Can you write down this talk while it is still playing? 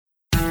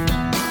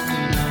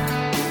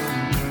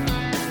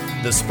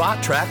The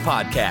Spot Track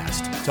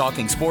Podcast,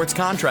 talking sports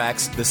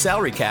contracts, the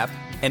salary cap,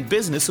 and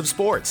business of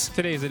sports.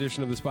 Today's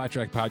edition of the Spot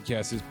Track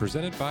Podcast is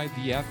presented by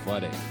The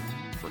Athletic.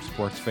 For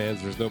sports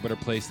fans, there's no better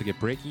place to get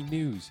breaking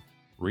news,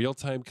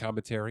 real-time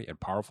commentary, and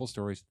powerful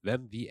stories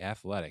than The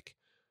Athletic.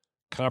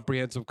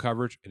 Comprehensive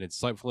coverage and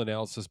insightful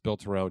analysis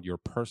built around your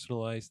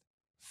personalized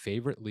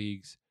favorite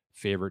leagues,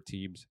 favorite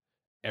teams,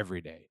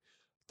 every day.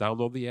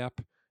 Download the app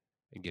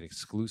and get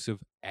exclusive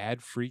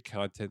ad-free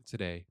content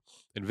today.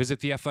 And visit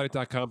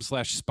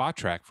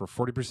theathletic.com/spottrack for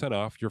 40%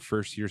 off your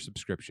first year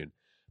subscription.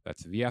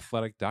 That's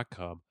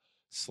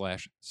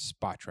theathletic.com/spottrack.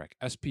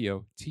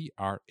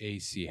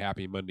 SPOTRAC.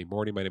 Happy Monday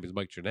morning. My name is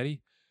Mike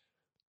Giannetti.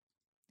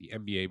 The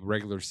NBA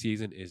regular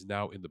season is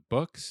now in the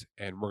books,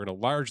 and we're going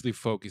to largely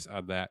focus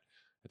on that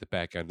at the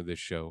back end of this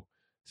show.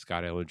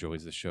 Scott Allen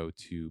joins the show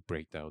to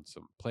break down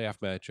some playoff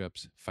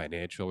matchups,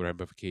 financial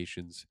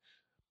ramifications,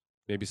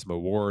 maybe some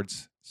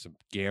awards, some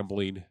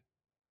gambling,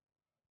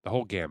 the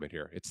whole gamut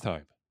here. It's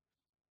time.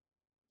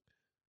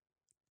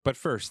 But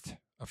first,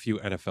 a few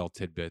NFL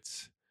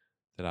tidbits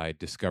that I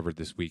discovered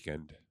this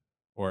weekend,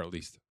 or at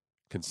least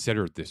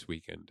considered this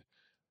weekend.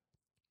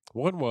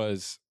 One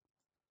was,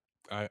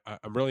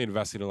 I'm really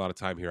investing a lot of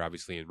time here,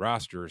 obviously, in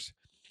rosters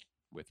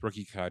with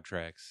rookie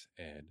contracts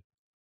and,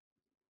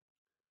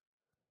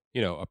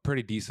 a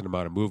pretty decent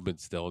amount of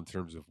movement still in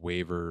terms of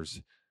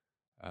waivers,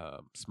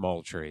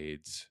 small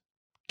trades,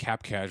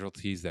 cap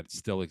casualties that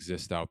still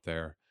exist out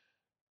there,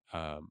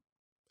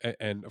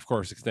 and of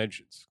course,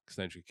 extension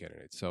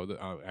candidates. So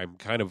I'm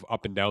kind of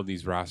up and down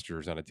these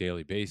rosters on a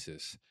daily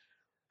basis.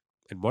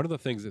 And one of the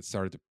things that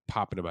started to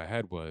pop into my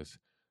head was,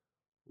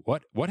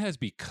 what has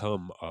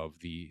become of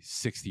the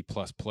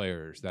 60-plus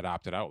players that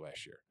opted out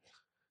last year?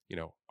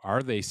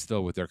 Are they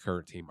still with their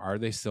current team? Are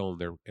they still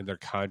in their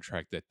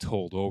contract that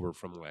told over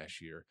from last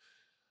year?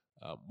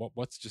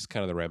 What's just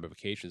kind of the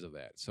ramifications of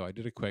that? So I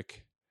did a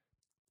quick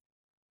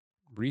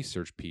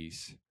research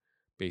piece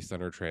based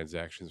on our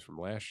transactions from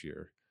last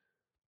year.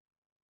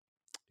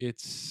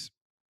 It's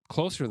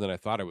closer than I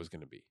thought it was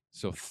going to be.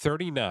 So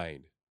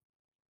 39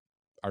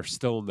 are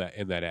still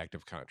in that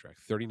active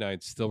contract.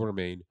 39 still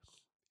remain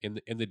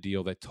in the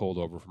deal that told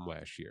over from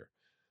last year.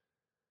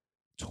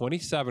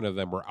 27 of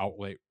them were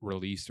outright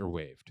released or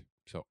waived.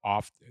 So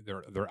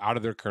they're out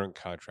of their current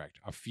contract.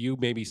 A few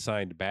maybe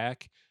signed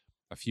back,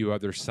 a few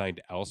others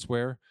signed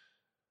elsewhere.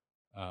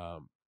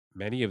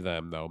 Many of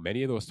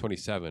those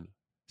 27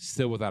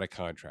 still without a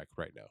contract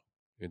right now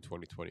in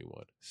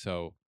 2021.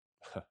 So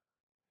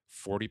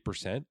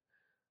 40%,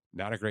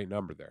 not a great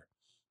number there.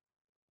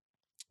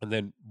 And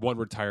then one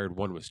retired,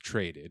 one was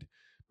traded.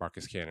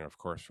 Marcus Cannon, of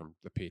course, from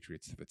the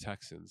Patriots to the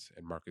Texans,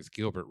 and Marcus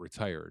Gilbert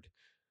retired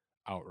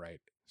outright,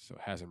 so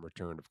hasn't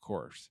returned, of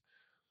course.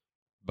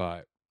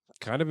 But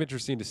kind of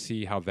interesting to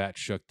see how that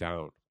shook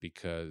down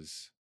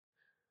because,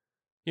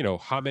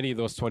 how many of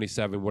those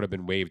 27 would have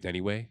been waived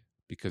anyway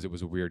because it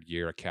was a weird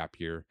year, a cap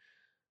year.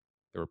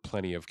 There were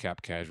plenty of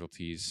cap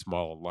casualties,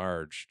 small and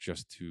large,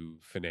 just to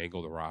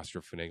finagle the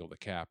roster, finagle the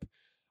cap.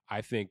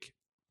 I think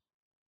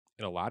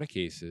in a lot of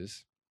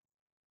cases,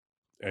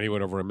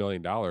 anyone over $1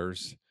 million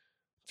in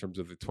terms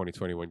of the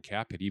 2021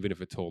 cap hit, even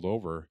if it told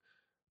over,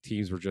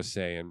 teams were just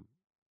saying,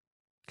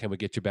 can we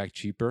get you back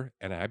cheaper?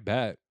 And I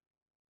bet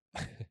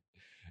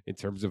in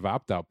terms of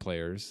opt-out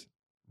players,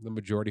 the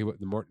majority of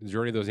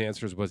those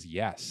answers was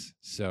yes.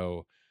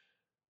 So,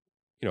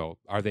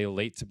 are they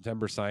late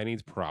September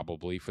signings?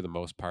 Probably for the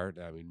most part.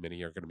 I mean,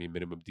 many are going to be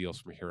minimum deals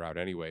from here out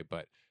anyway,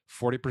 but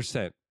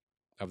 40%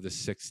 of the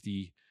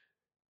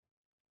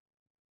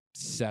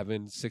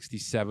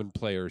 67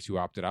 players who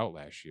opted out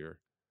last year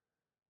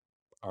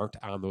aren't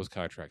on those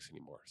contracts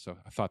anymore. So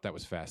I thought that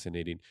was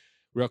fascinating.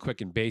 Real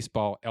quick in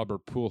baseball,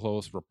 Albert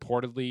Pujols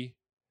reportedly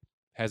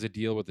has a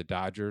deal with the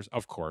Dodgers.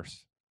 Of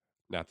course,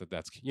 not that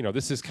that's,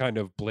 this is kind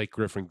of Blake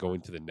Griffin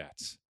going to the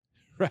Nets,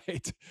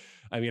 right?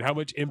 I mean, how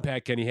much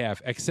impact can he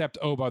have? Except,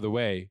 oh, by the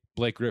way,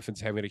 Blake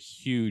Griffin's having a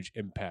huge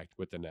impact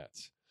with the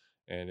Nets.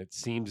 And it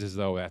seems as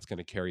though that's going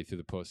to carry through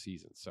the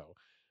postseason. So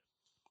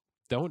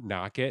don't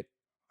knock it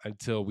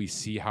until we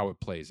see how it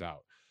plays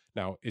out.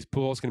 Now, is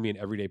Pujols going to be an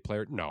everyday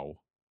player?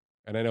 No.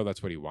 And I know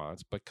that's what he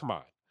wants, but come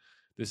on.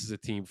 This is a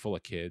team full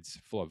of kids,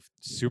 full of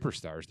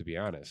superstars, to be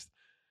honest.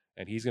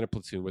 And he's going to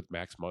platoon with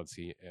Max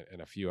Muncy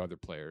and a few other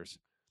players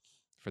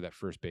for that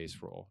first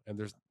base role. And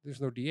there's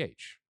no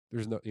DH.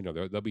 There's no,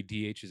 there'll be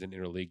DHs in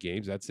interleague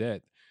games. That's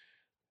it.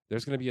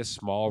 There's going to be a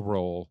small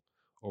role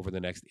over the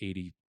next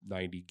 80,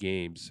 90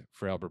 games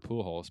for Albert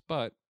Pujols.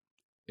 But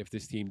if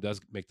this team does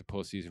make the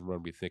postseason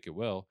run, we think it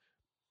will,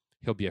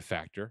 he'll be a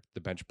factor.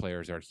 The bench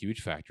players are a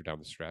huge factor down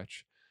the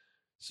stretch.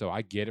 So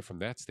I get it from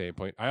that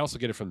standpoint. I also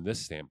get it from this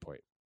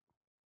standpoint.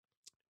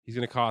 He's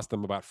going to cost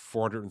them about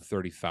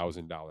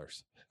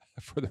 $430,000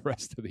 for the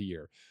rest of the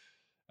year,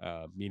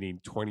 meaning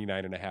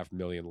 $29.5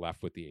 million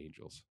left with the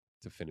Angels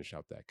to finish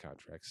out that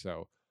contract.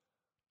 So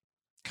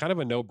kind of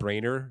a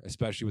no-brainer,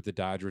 especially with the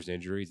Dodgers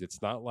injuries.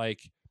 It's not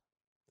like,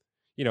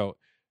 they're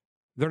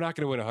not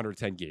going to win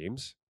 110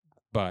 games,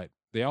 but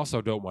they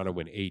also don't want to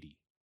win 80.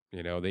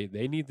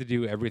 They need to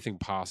do everything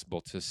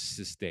possible to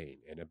sustain,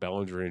 and a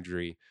Bellinger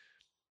injury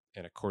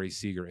and a Corey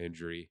Seager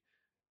injury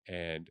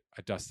and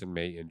a Dustin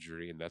May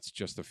injury, and that's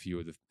just a few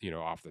of the,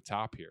 off the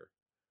top here.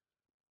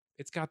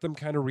 It's got them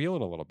kind of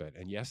reeling a little bit.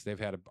 And yes, they've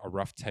had a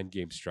rough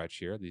 10-game stretch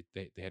here.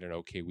 They had an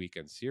okay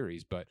weekend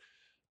series, but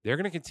they're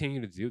going to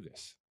continue to do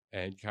this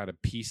and kind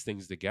of piece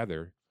things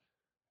together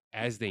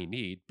as they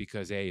need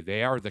because,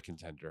 they are the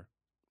contender.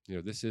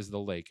 This is the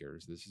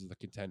Lakers. This is the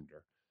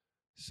contender.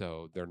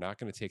 So they're not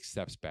going to take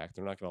steps back.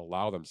 They're not going to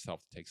allow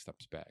themselves to take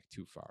steps back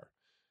too far.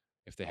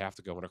 If they have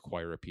to go and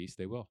acquire a piece,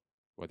 they will.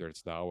 Whether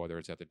it's now, whether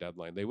it's at the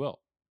deadline, they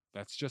will.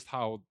 That's just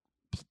how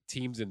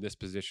teams in this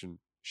position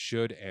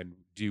should and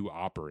do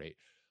operate,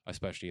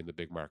 especially in the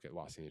big market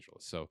Los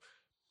Angeles. So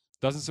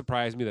it doesn't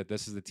surprise me that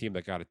this is the team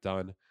that got it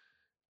done.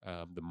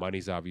 The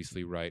money's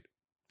obviously right.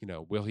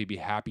 Will he be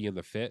happy in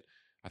the fit?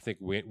 I think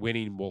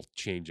winning will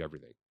change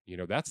everything.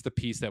 That's the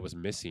piece that was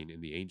missing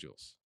in the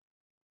Angels.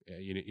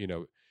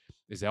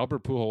 Is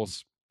Albert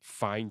Pujols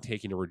fine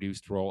taking a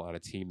reduced role on a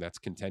team that's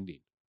contending?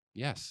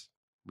 Yes,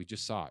 we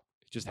just saw it.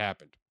 It just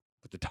happened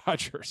with the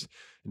Dodgers.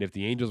 And if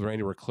the Angels were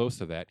anywhere close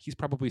to that, he's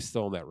probably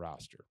still in that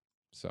roster.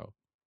 So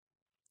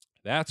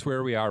that's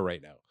where we are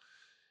right now.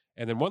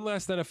 And then one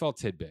last NFL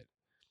tidbit.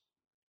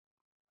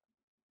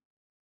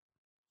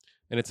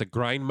 And it's a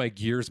grind my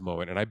gears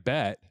moment. And I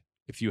bet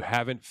if you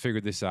haven't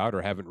figured this out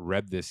or haven't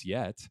read this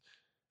yet,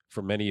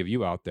 for many of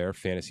you out there,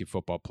 fantasy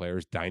football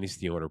players,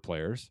 dynasty owner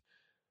players,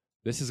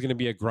 this is going to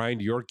be a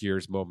grind your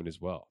gears moment as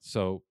well.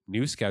 So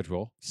new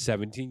schedule,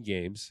 17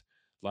 games,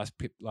 last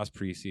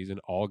preseason,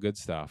 all good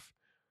stuff.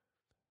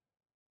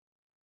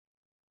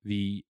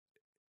 The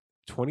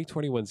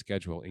 2021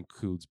 schedule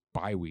includes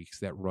bye weeks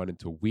that run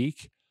into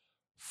week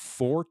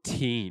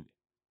 14,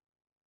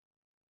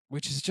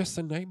 which is just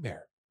a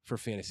nightmare for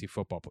fantasy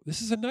football.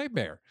 This is a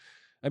nightmare.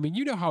 I mean,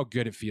 you know how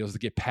good it feels to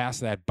get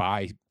past that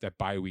bye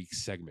week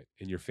segment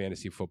in your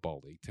fantasy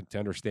football league to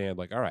understand,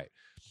 like, all right,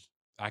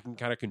 I can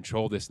kind of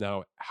control this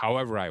now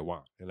however I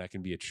want, and I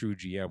can be a true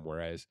GM,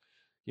 whereas,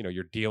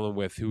 you're dealing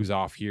with who's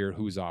off here,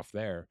 who's off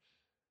there.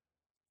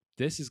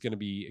 This is going to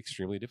be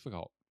extremely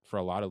difficult for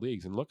a lot of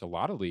leagues. And look, a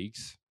lot of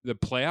leagues, the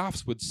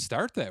playoffs would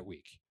start that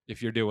week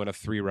if you're doing a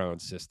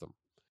 3-round system.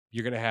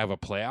 You're going to have a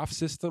playoff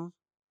system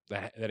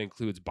that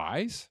includes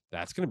buys.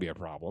 That's going to be a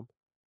problem.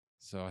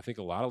 So I think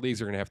a lot of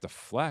leagues are going to have to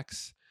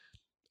flex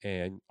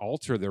and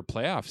alter their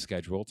playoff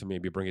schedule to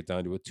maybe bring it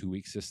down to a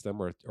 2-week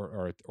system or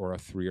a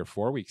 3 or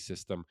 4 week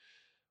system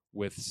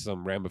with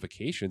some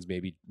ramifications,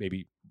 maybe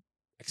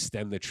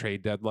extend the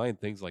trade deadline,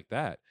 things like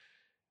that.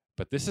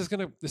 But this is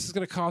gonna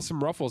cause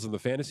some ruffles in the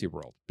fantasy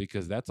world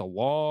because that's a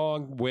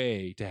long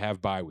way to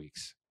have bye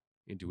weeks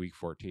into week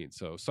 14.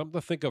 So something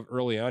to think of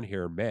early on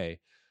here in May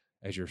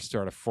as you're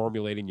sort of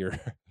formulating your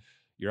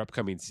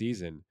upcoming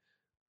season.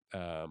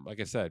 Like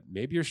I said,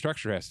 maybe your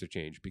structure has to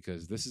change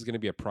because this is going to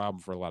be a problem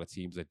for a lot of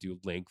teams that do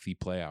lengthy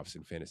playoffs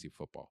in fantasy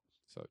football.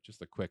 So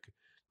just a quick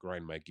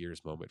grind my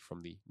gears moment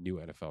from the new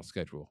NFL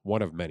schedule.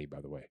 One of many, by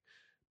the way.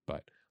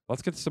 But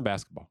let's get to some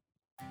basketball.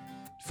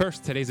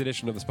 First, today's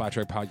edition of the Spot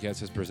Track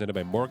Podcast is presented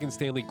by Morgan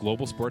Stanley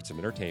Global Sports and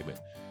Entertainment,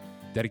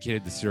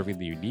 dedicated to serving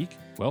the unique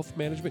wealth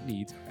management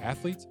needs of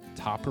athletes and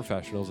top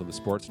professionals in the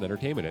sports and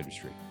entertainment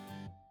industry.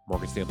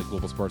 Morgan Stanley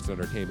Global Sports and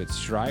Entertainment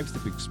strives to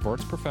bring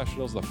sports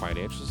professionals the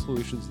financial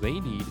solutions they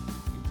need,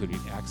 including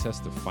access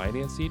to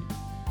financing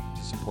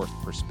to support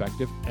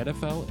prospective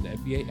NFL and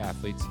NBA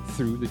athletes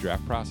through the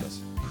draft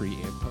process, pre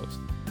and post.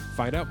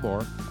 Find out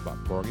more about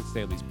Morgan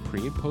Stanley's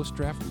pre and post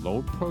draft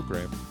loan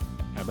program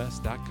at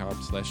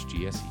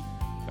ms.com/GSE.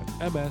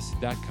 That's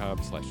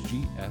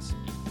ms.com/GSE.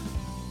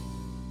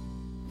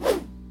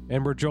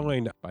 And we're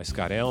joined by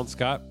Scott Allen.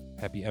 Scott,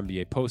 happy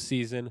NBA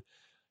postseason.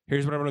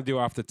 Here's what I'm going to do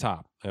off the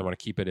top. I want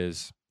to keep it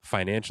as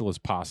financial as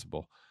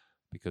possible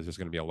because there's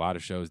going to be a lot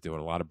of shows doing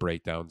a lot of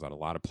breakdowns on a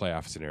lot of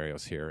playoff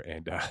scenarios here.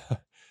 And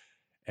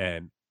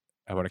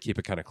I want to keep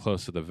it kind of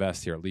close to the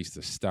vest here, at least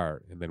to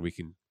start. And then we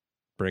can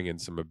bring in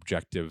some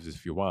objectives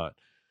if you want.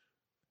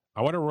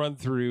 I want to run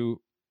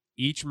through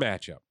each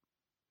matchup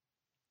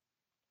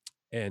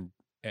and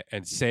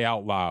say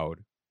out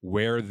loud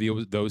where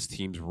those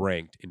teams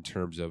ranked in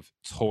terms of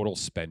total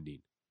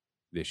spending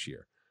this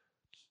year.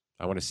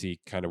 I want to see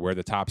kind of where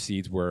the top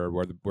seeds were,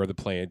 where the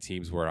play-in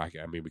teams were. I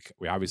mean,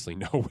 we obviously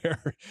know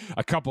where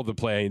a couple of the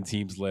play-in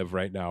teams live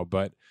right now,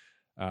 but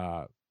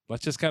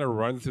let's just kind of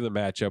run through the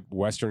matchup,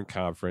 Western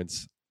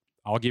Conference.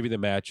 I'll give you the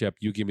matchup,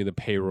 you give me the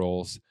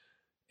payrolls,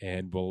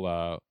 and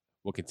we'll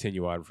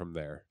continue on from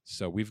there.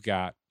 So we've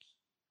got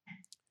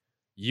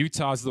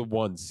Utah's the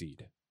 1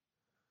 seed.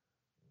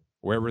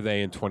 Where were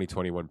they in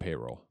 2021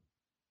 payroll?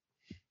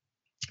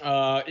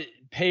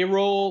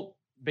 Payroll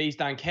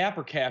based on cap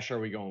or cash are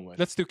we going with?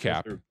 Let's do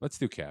cap. Let's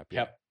do cap.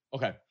 Yeah.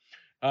 Okay.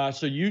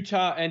 So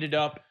Utah ended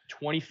up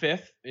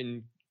 25th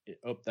in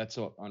that's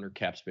under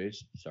cap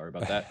space. Sorry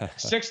about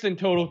that. Sixth in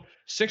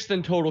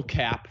total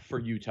cap for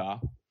Utah.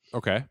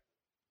 Okay.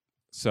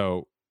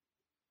 So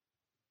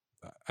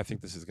I think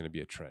this is going to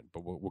be a trend,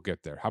 but we'll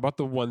get there. How about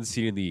the 1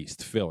 seed in the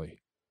East,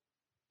 Philly?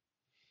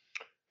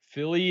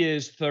 Philly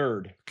is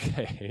third.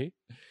 Okay.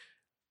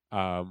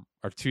 Our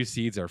 2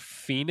 seeds are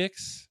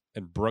Phoenix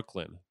and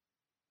Brooklyn.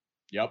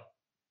 Yep.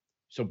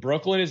 So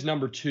Brooklyn is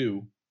number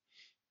 2.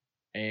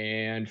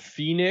 And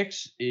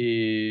Phoenix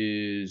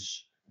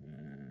is...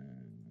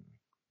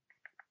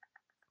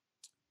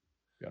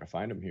 Got to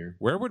find them here.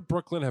 Where would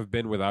Brooklyn have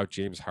been without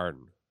James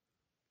Harden?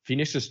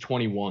 Phoenix is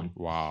 21.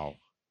 Wow.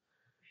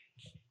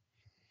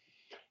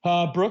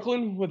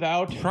 Brooklyn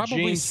without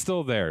Probably James...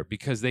 still there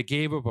because they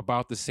gave up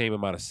about the same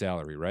amount of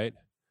salary, right?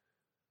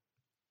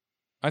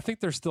 I think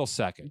they're still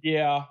second.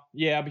 Yeah,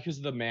 because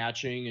of the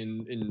matching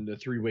and the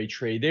 3-way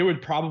trade. They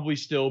would probably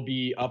still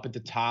be up at the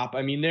top.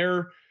 I mean,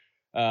 they're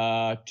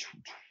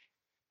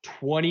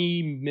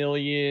 20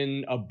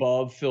 million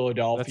above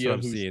Philadelphia, That's what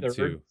I'm who's seeing third.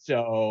 too.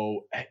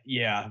 So,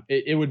 yeah,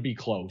 it would be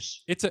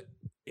close.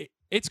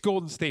 It's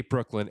Golden State,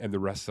 Brooklyn, and the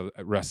rest of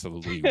the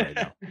league right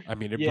now. I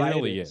mean, it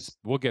really is.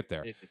 We'll get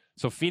there.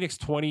 So Phoenix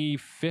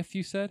 25th,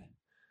 you said?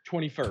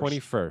 21st.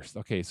 21st.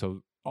 Okay,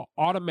 so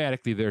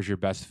automatically there's your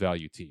best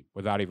value team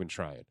without even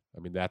trying. I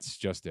mean, that's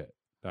just it.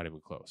 Not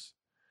even close.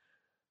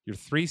 Your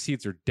 3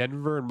 seeds are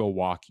Denver and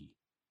Milwaukee.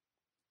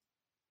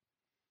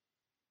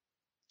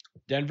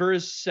 Denver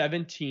is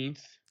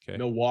 17th. Okay.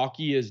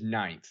 Milwaukee is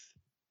 9th.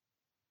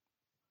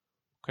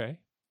 Okay.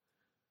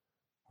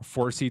 Our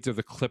 4 seeds are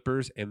the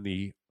Clippers and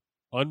the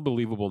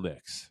unbelievable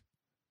Knicks.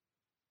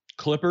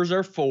 Clippers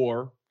are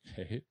 4.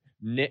 Okay.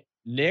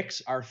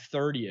 Knicks are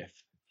 30th.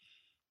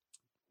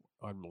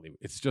 Unbelievable.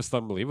 It's just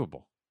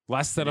unbelievable.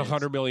 Less than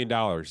 $100 million.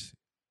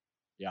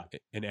 Yeah.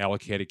 In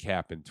allocated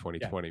cap in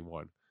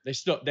 2021. Yeah.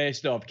 They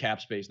still have cap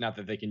space. Not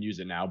that they can use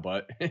it now,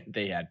 but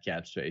they had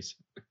cap space.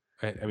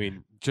 I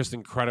mean, just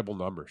incredible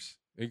numbers.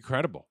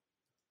 Incredible.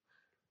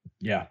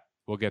 Yeah.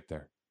 We'll get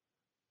there.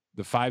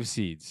 The 5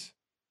 seeds.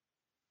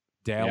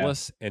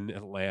 Dallas and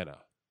Atlanta.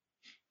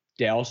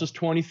 Dallas is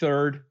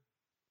 23rd.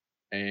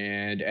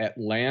 And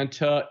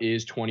Atlanta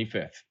is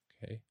 25th.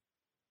 Okay.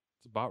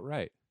 It's about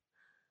right.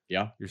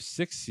 Yeah. Your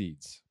 6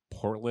 seeds.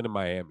 Portland and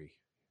Miami.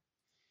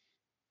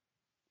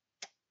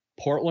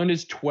 Portland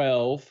is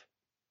 12.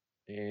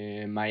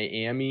 And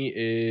Miami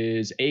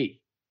is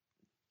 8.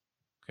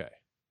 Okay.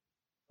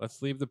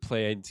 Let's leave the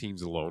play-in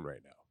teams alone right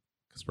now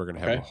because we're going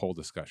to have a whole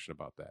discussion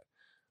about that.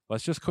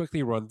 Let's just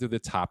quickly run through the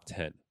top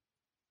 10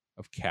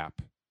 of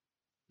cap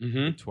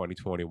in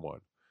 2021.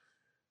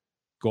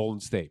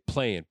 Golden State,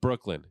 play-in.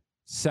 Brooklyn,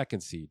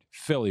 2nd seed.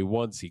 Philly,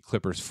 1 seed.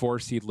 Clippers, 4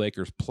 seed.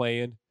 Lakers,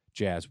 play-in.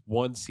 Jazz,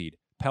 1 seed.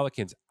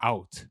 Pelicans,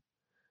 out.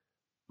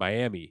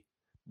 Miami,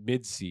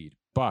 mid-seed.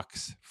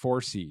 Bucks,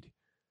 4 seed.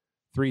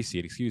 3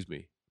 seed,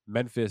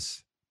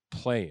 Memphis,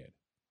 play-in.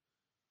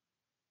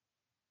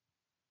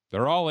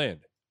 They're all in.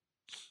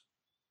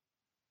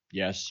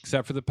 Yes.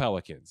 Except for the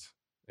Pelicans.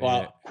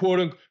 Well, quote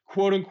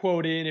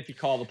unquote in if you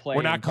call the play.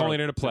 We're not calling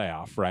it a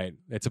playoff, right?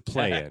 It's a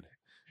play-in.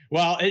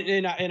 Well,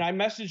 and I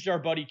messaged our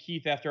buddy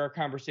Keith after our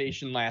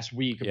conversation last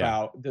week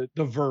about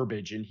the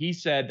verbiage, and he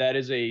said that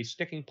is a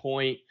sticking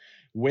point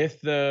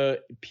with the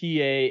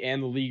PA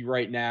and the league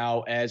right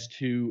now as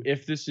to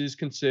if this is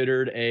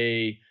considered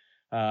a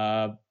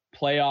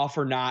playoff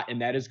or not,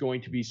 and that is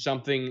going to be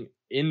something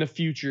in the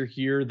future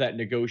here that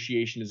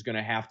negotiation is going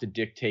to have to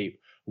dictate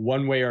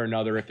one way or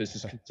another if this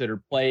is considered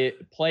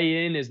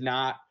play-in is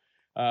not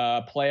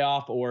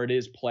playoff or it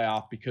is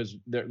playoff, because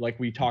there, like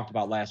we talked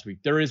about last week,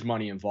 there is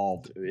money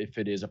involved if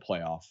it is a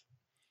playoff.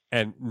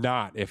 And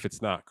not if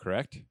it's not,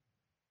 correct?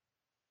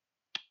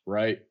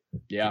 Right.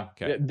 Yeah.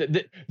 Okay.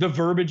 The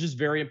verbiage is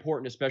very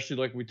important, especially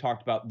like we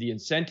talked about the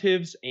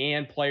incentives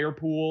and player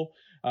pool.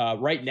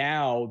 Right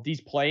now,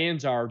 these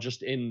play-ins are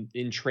just in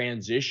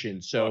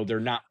transition, so they're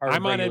not.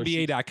 I'm on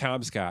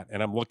NBA.com, Scott,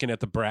 and I'm looking at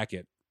the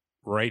bracket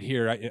right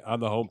here on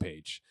the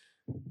homepage,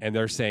 and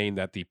they're saying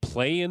that the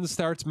play-in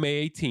starts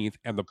May 18th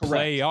and the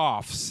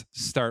playoffs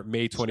start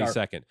May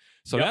 22nd.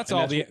 So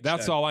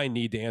that's all I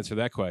need to answer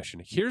that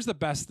question. Here's the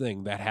best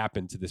thing that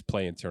happened to this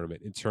play-in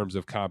tournament in terms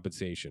of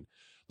compensation.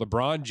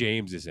 LeBron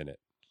James is in it,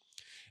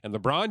 and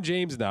LeBron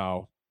James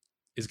now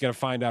is going to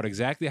find out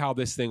exactly how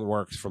this thing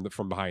works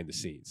from behind the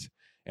scenes.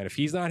 And if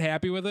he's not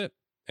happy with it,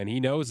 and he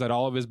knows that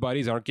all of his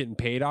buddies aren't getting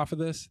paid off of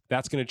this,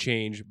 that's going to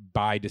change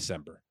by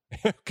December.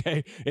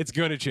 Okay, it's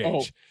going to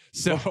change.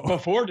 So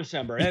before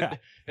December,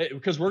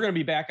 because we're going to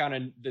be back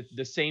on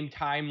the same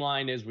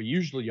timeline as we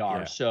usually are.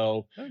 Yeah.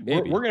 So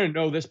we're going to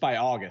know this by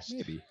August.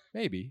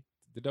 Maybe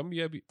the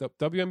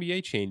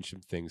WNBA changed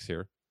some things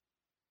here,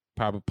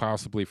 probably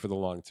possibly for the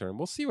long term.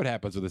 We'll see what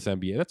happens with this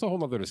NBA. That's a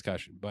whole other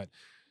discussion. But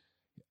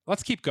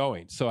let's keep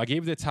going. So I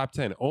gave you the top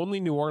 10. Only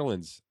New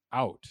Orleans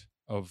out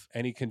of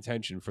any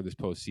contention for this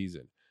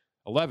postseason.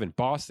 11,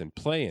 Boston,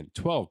 play-in.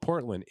 12,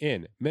 Portland,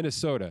 in.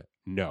 Minnesota,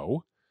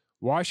 no.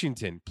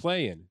 Washington,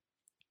 play-in.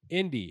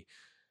 Indy,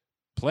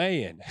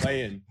 play-in.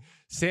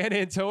 San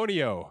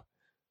Antonio,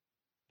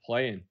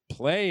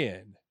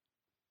 play-in.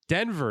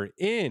 Denver,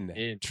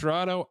 in.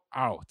 Toronto,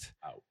 out.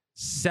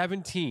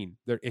 17.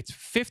 It's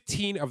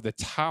 15 of the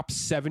top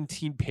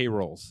 17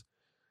 payrolls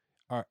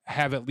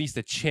have at least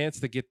a chance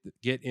to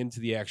get into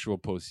the actual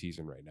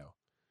postseason right now.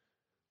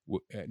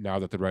 Now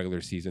that the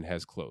regular season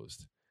has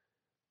closed.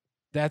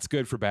 That's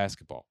good for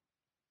basketball.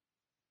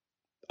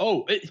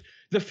 Oh,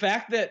 the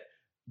fact that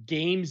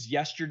games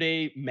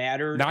yesterday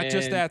mattered. Not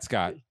just that,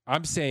 Scott.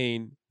 I'm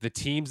saying the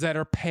teams that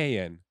are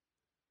paying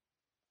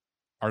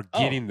are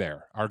getting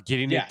there, are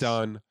getting it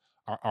done,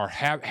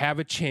 have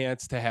a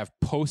chance to have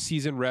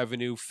postseason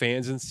revenue,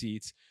 fans and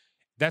seats.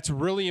 That's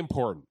really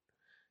important.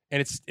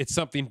 And it's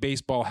something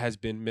baseball has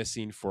been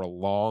missing for a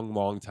long,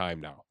 long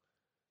time now.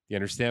 You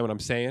understand what I'm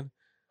saying?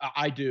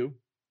 I do.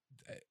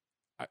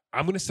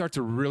 I'm going to start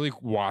to really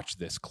watch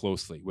this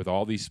closely with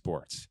all these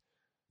sports,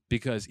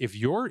 because if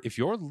your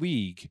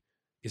league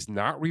is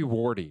not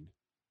rewarding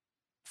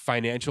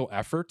financial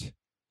effort,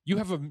 you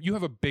have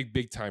a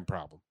big time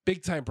problem.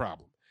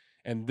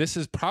 And this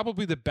is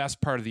probably the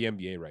best part of the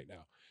NBA right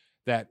now,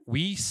 that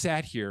we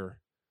sat here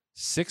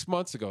 6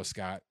 months ago,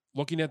 Scott,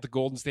 looking at the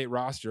Golden State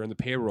roster and the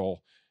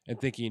payroll and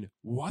thinking,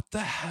 what the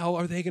hell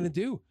are they going to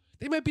do?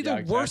 They might be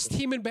the worst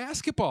team in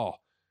basketball.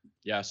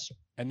 Yes.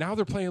 And now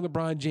they're playing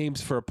LeBron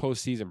James for a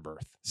postseason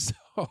berth.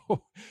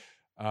 So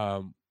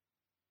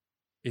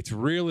it's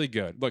really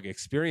good. Look,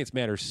 experience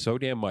matters so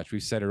damn much.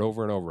 We've said it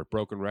over and over,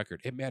 broken record.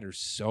 It matters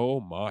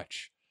so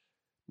much.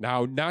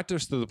 Now, not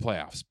just to the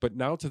playoffs, but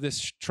now to this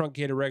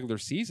truncated regular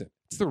season.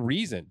 It's the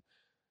reason.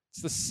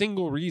 It's the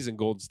single reason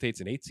Golden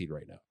State's an 8 seed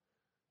right now.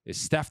 Is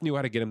Steph knew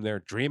how to get him there.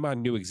 Draymond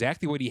knew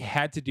exactly what he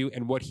had to do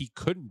and what he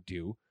couldn't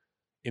do.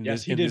 He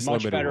did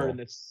much better in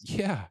this.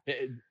 Yeah.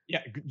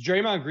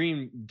 Draymond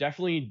Green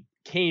definitely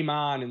came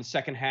on in the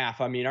second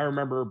half. I mean, I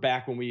remember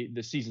back when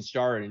the season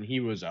started and he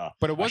was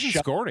but it wasn't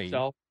scoring.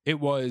 Himself. It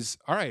was,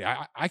 all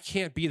right, I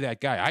can't be that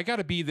guy. I got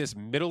to be this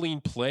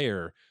middling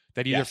player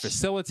that either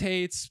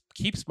facilitates,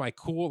 keeps my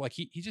cool. Like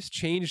he just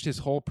changed his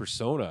whole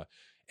persona.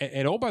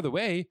 And oh, by the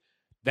way,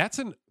 that's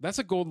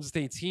a Golden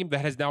State team that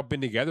has now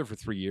been together for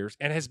 3 years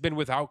and has been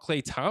without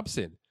Klay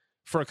Thompson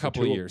for a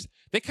couple of years.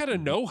 They kind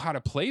of know how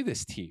to play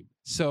this team.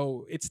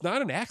 So it's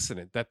not an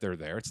accident that they're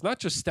there. It's not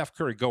just Steph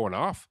Curry going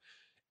off,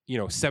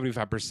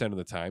 75% of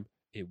the time.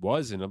 It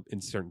was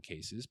in certain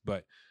cases,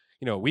 but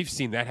we've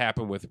seen that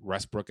happen with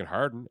Westbrook and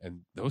Harden, and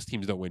those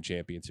teams don't win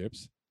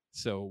championships.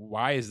 So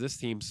why is this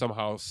team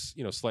somehow,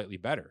 slightly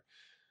better?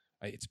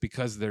 It's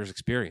because there's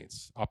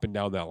experience up and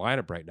down that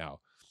lineup right now.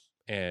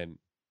 And,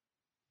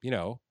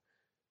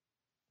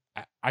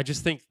 I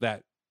just think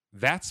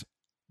that's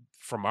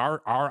from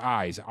our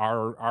eyes,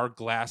 our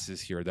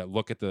glasses here that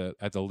look at the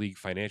league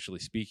financially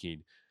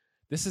speaking.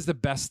 This is the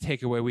best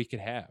takeaway we could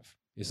have,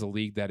 is a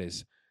league that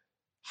is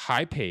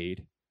high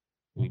paid.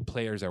 I mean,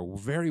 players are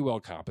very well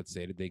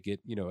compensated. They get,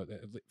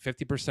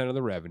 50% of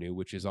the revenue,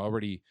 which is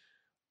already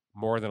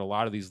more than a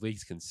lot of these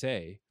leagues can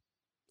say.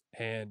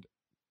 And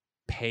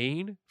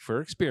paying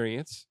for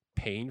experience,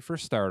 paying for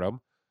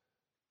stardom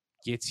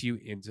gets you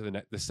into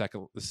the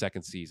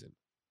second season.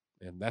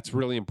 And that's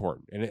really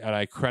important. And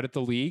I credit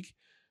the league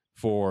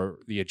for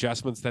the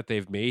adjustments that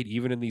they've made,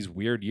 even in these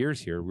weird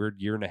years here,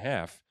 weird year and a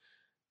half.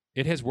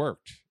 It has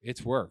worked.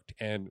 It's worked.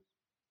 And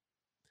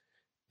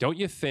don't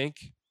you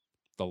think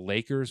the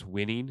Lakers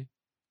winning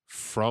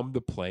from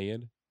the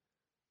play-in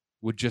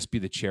would just be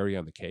the cherry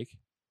on the cake?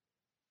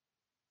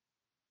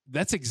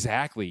 That's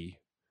exactly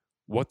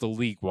what the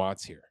league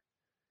wants here,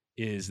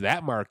 is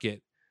that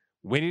market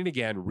winning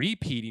again,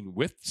 repeating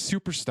with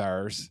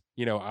superstars,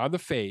 on the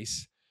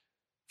face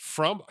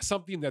from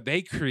something that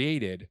they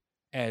created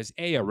as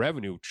a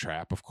revenue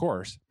trap, of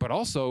course, but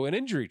also an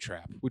injury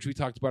trap, which we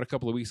talked about a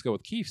couple of weeks ago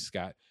with Keith,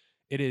 Scott.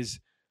 It is,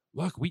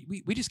 look,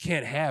 we just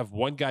can't have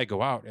one guy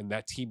go out and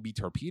that team be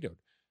torpedoed.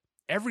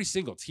 Every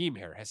single team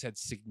here has had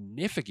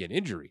significant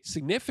injury.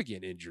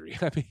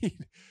 I mean,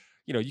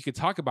 you could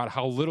talk about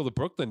how little the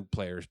Brooklyn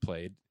players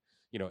played.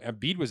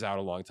 Embiid was out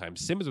a long time.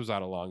 Simmons was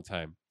out a long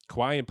time.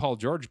 Kawhi and Paul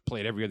George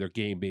played every other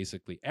game,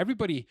 basically.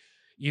 Everybody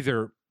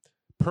either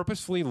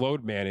purposefully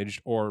load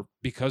managed or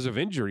because of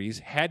injuries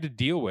had to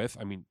deal with,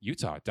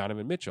 Utah,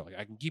 Donovan Mitchell.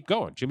 I can keep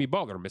going. Jimmy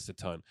Butler missed a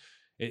ton.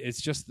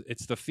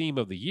 It's the theme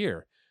of the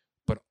year.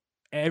 But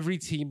every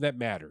team that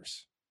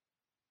matters,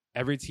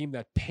 every team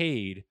that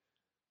paid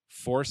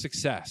for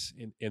success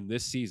in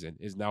this season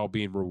is now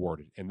being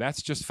rewarded. And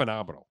that's just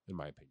phenomenal, in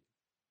my opinion.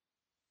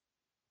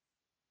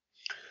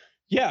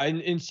 Yeah,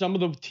 and some of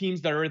the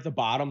teams that are at the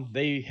bottom,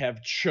 they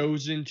have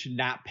chosen to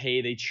not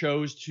pay. They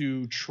chose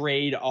to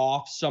trade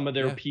off some of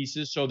their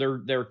pieces, so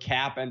their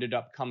cap ended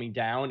up coming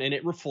down, and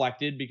it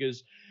reflected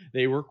because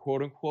they were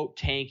quote unquote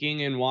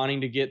tanking and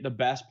wanting to get the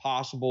best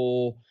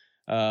possible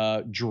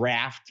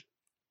draft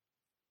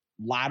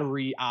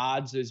lottery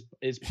odds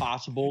as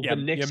possible. Yeah,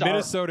 the Knicks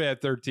Minnesota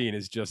at 13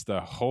 is just a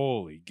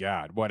holy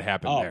God. What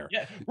happened there?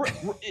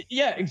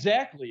 Yeah,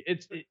 exactly.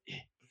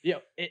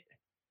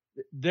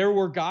 There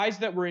were guys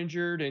that were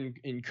injured and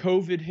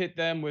COVID hit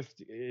them with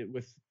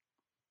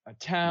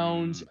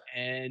Towns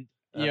and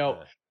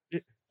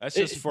that's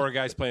just four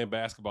guys playing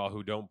basketball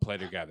who don't play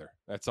together.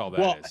 That's all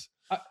that is.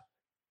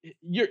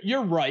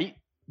 You're right.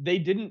 They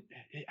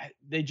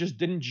just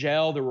didn't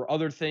gel. There were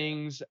other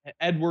things.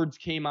 Edwards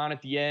came on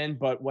at the end,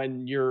 but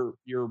when your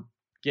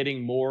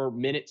getting more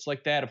minutes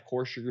like that. Of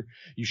course,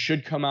 you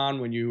should come on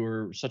when you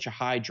were such a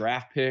high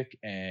draft pick,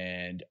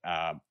 and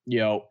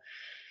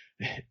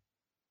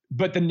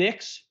but the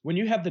Knicks, when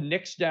you have the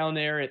Knicks down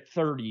there at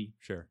 30,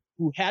 sure,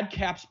 who had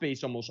cap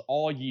space almost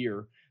all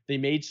year, they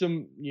made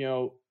some,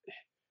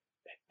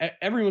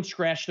 everyone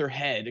scratched their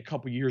head a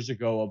couple years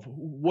ago of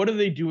what are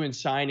they doing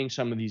signing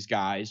some of these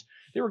guys.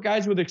 They were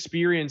guys with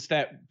experience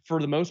that,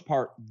 for the most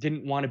part,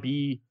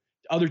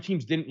 other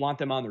teams didn't want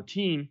them on their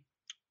team.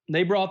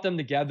 They brought them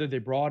together. They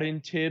brought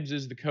in Tibbs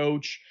as the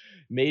coach,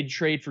 made a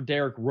trade for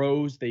Derrick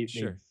Rose. They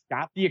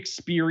got the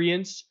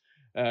experience.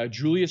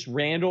 Julius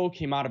Randle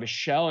came out of a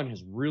shell and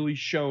has really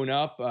shown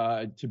up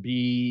to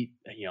be,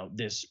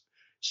 this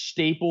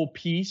staple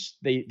piece.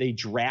 They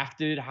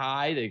drafted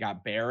high. They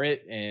got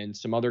Barrett and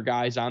some other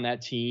guys on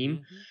that team.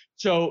 Mm-hmm.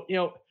 So,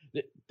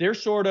 they're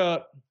sort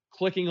of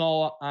clicking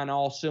on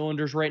all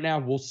cylinders right now.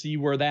 We'll see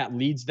where that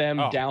leads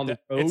them down the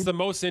road. It's the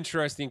most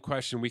interesting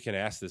question we can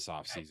ask this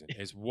offseason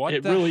is what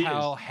really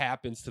hell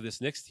happens to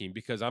this Knicks team?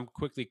 Because I'm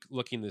quickly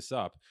looking this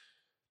up.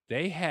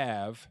 They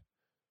have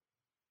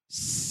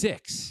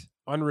 6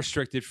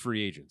 unrestricted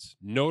free agents,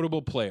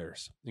 notable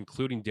players,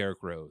 including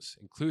Derrick Rose,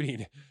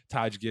 including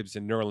Taj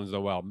Gibson, Nerlens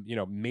Noel,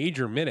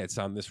 major minutes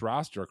on this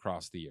roster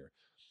across the year.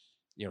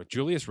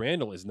 Julius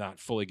Randle is not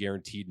fully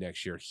guaranteed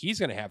next year. He's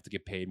going to have to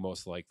get paid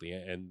most likely,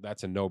 and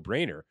that's a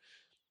no-brainer.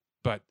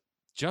 But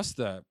just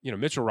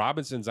Mitchell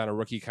Robinson's on a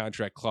rookie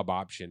contract, club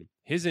option.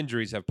 His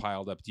injuries have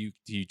piled up. Do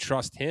you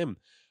trust him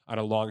on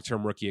a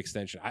long-term rookie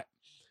extension?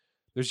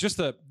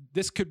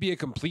 This could be a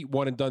complete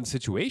one-and-done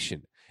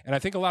situation. And I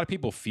think a lot of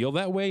people feel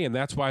that way, and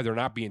that's why they're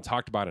not being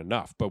talked about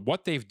enough. But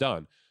what they've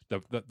done,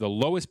 the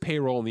lowest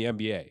payroll in the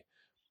NBA,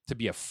 to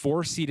be a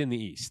 4 seed in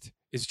the East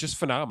is just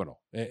phenomenal.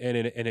 And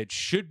it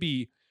should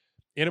be,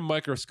 in a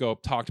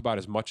microscope, talked about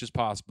as much as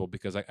possible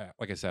because,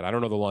 like I said, I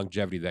don't know the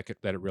longevity that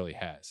it really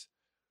has.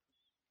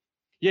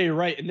 Yeah, you're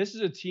right. And this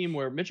is a team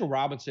where Mitchell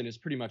Robinson has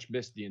pretty much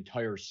missed the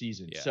entire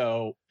season. Yeah.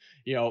 So,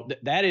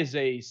 that is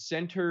a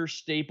center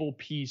staple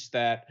piece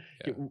that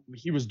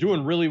he was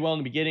doing really well in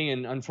the beginning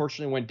and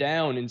unfortunately went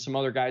down, and some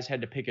other guys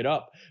had to pick it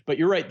up. But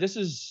you're right. This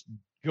is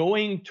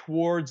going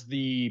towards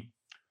the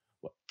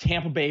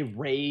Tampa Bay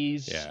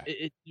Rays,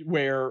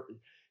 where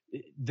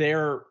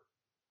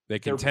they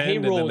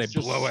contend and then they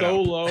blow it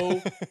up.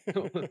 Low.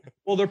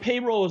 Well, their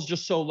payroll is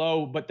just so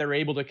low, but they're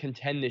able to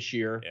contend this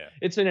year. Yeah.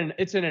 It's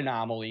an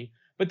anomaly.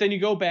 But then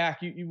you go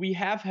back, we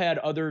have had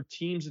other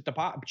teams at the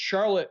bottom.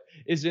 Charlotte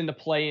is in the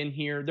play-in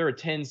here. They're a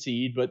 10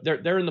 seed, but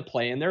they're in the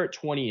play-in. They're at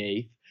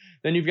 28th.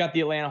 Then you've got the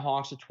Atlanta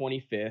Hawks at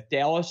 25th,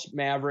 Dallas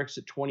Mavericks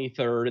at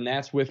 23rd, and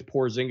that's with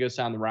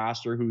Porzingis on the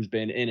roster, who's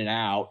been in and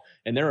out,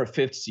 and they're a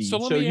 5th seed. So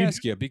let me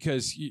ask you,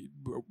 because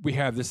we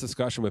have this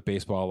discussion with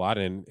baseball a lot,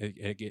 and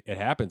it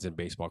happens in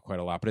baseball quite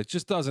a lot, but it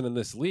just doesn't in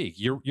this league.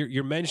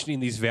 You're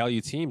mentioning these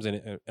value teams,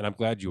 and I'm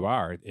glad you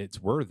are.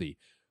 It's worthy.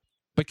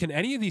 But can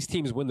any of these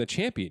teams win the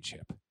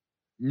championship?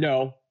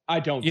 No, I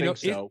don't think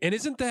so. And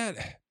isn't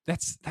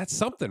that's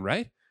something,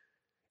 right?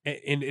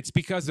 And it's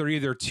because they're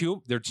either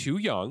too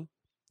young,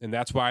 and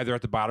that's why they're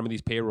at the bottom of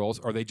these payrolls,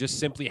 or they just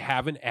simply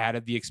haven't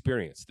added the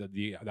experience,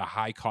 the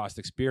high cost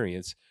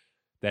experience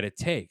that it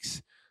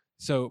takes.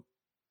 So,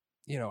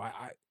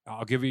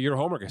 I'll give you your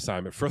homework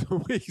assignment for the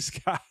week,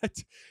 Scott.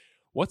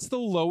 What's the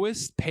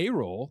lowest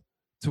payroll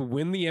to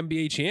win the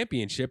NBA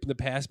championship in the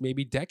past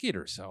maybe decade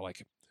or so?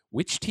 Like,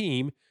 which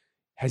team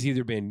has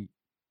either been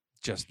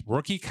just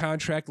rookie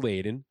contract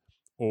laden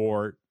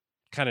or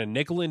kind of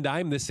nickel and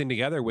dime this thing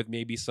together with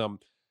maybe some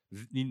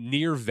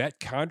near vet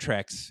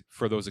contracts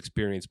for those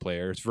experienced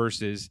players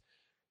versus,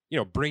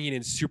 bringing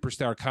in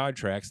superstar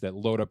contracts that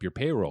load up your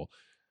payroll?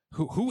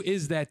 Who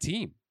is that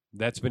team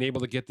that's been able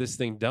to get this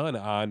thing done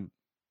on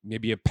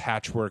maybe a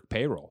patchwork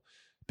payroll?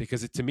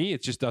 Because to me,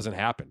 it just doesn't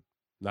happen.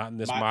 Not in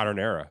this modern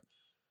era.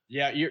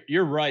 Yeah,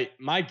 you're right.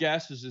 My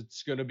guess is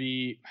it's going to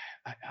be,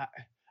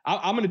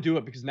 I'm going to do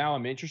it because now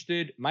I'm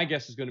interested. My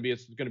guess is it's going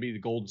to be the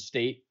Golden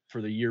State for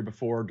the year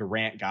before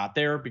Durant got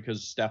there,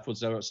 because Steph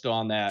was still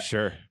on that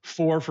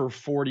 4 for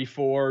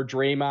 44.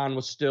 Draymond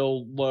was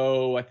still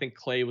low. I think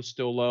Clay was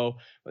still low.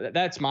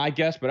 That's my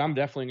guess, but I'm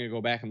definitely going to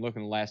go back and look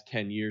in the last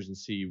 10 years and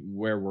see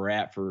where we're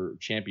at for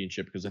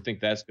championship, because I think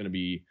that's going to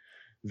be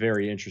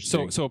very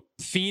interesting. So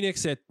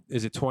Phoenix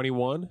is it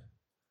 21?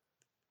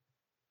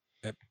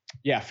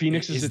 Yeah,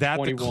 Phoenix is at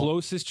 21. Is that the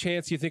closest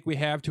chance you think we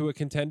have to a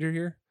contender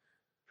here?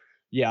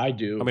 Yeah, I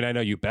do. I mean, I know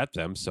you bet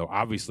them, so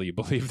obviously you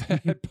believe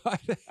that.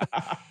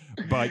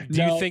 But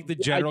do you think the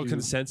general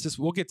consensus?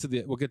 We'll get to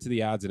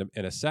the odds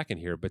in a second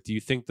here. But do you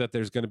think that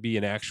there's going to be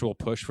an actual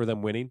push for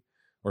them winning,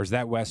 or is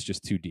that West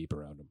just too deep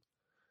around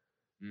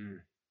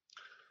them?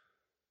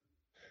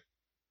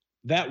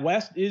 That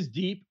West is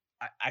deep.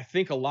 I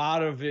think a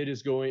lot of it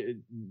is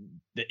the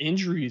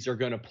injuries are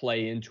going to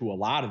play into a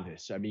lot of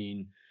this. I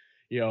mean,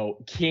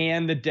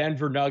 can the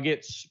Denver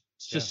Nuggets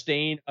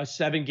sustain a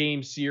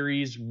 7-game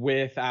series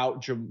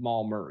without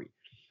Jamal Murray?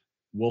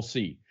 We'll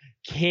see.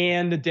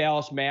 Can the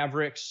Dallas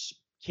Mavericks,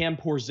 can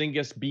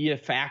Porzingis be a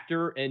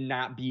factor and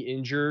not be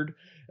injured?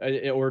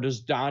 or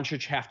does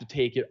Doncic have to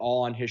take it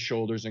all on his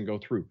shoulders and go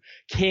through?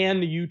 Can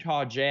the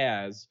Utah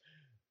Jazz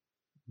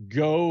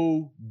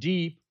go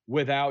deep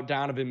without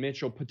Donovan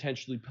Mitchell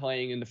potentially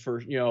playing in the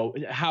first?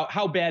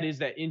 How bad is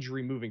that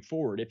injury moving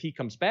forward? If he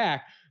comes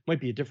back,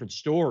 might be a different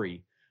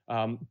story.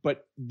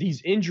 But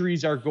these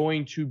injuries are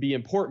going to be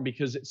important,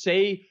 because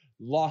say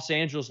Los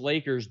Angeles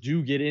Lakers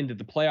do get into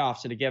the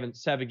playoffs in a given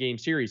 7-game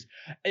series.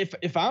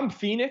 If I'm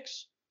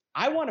Phoenix,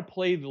 I want to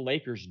play the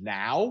Lakers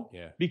now,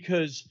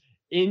 because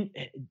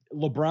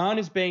LeBron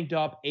is banged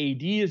up,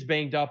 AD is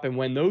banged up, and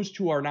when those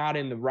two are not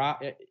in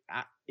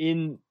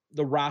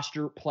the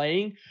roster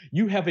playing,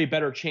 you have a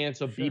better chance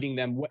of beating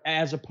them,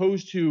 as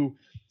opposed to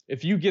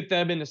if you get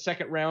them in the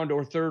second round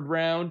or third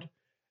round.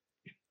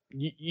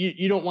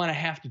 You don't want to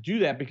have to do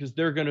that, because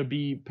they're going to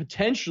be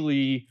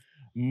potentially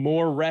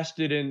more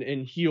rested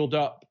and healed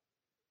up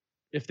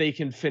if they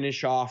can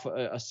finish off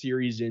a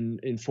series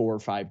in 4 or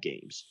 5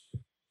 games.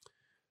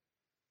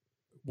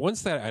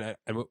 Once that,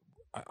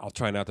 I'll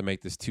try not to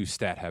make this too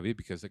stat heavy,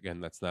 because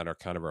again, that's not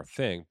our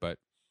thing. But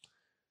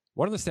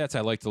one of the stats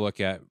I like to look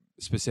at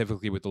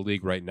specifically with the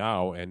league right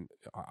now, and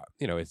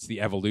it's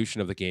the evolution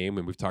of the game,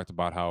 and we've talked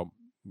about how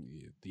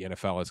the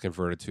NFL has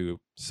converted to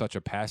such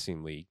a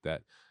passing league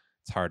that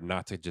it's hard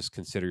not to just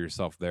consider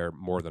yourself there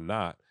more than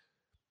not.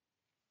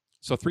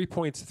 So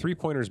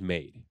 3-pointers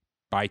made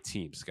by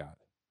team, Scott.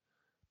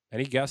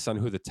 Any guess on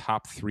who the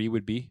top 3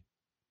 would be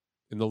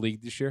in the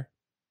league this year?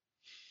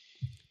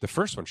 The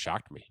first one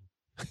shocked me.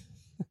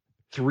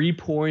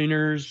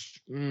 3-pointers.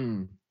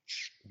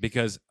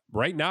 Because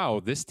right now,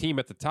 this team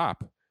at the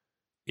top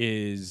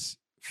is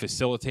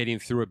facilitating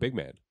through a big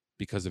man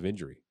because of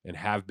injury, and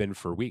have been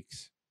for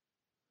weeks.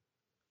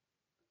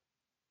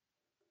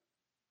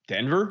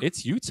 Denver?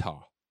 It's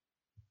Utah.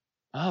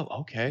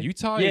 Oh, okay.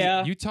 Utah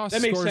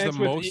scores the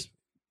most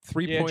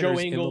 3-pointers Joe in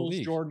the Ingles,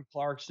 league. Jordan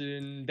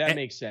Clarkson. That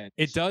makes sense.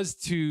 It does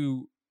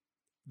to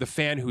the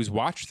fan who's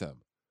watched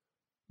them.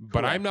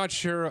 But I'm not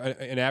sure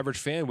an average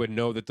fan would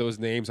know that those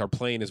names are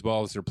playing as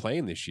well as they're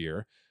playing this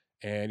year.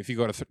 And if you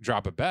go to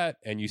drop a bet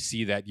and you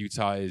see that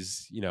Utah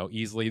is,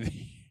 easily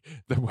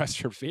the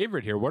Western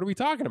favorite here, what are we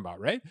talking about,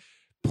 right?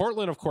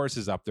 Portland, of course,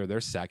 is up there. They're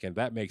second.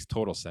 That makes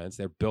total sense.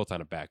 They're built on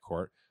a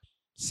backcourt.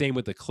 Same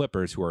with the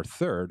Clippers, who are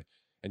third,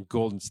 and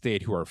Golden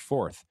State, who are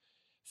fourth.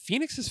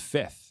 Phoenix is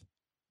fifth.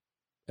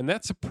 And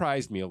that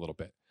surprised me a little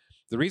bit.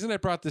 The reason I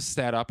brought this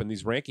stat up and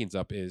these rankings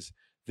up is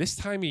this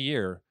time of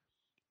year,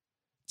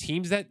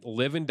 teams that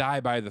live and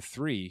die by the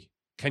 3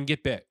 can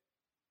get bit.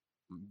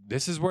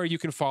 This is where you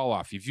can fall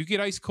off. If you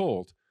get ice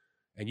cold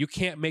and you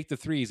can't make the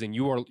threes, and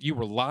you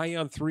rely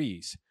on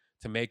threes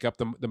to make up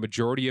the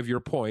majority of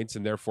your points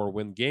and therefore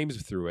win games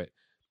through it,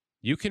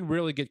 you can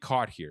really get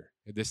caught here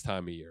at this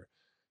time of year.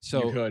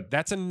 So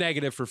that's a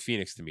negative for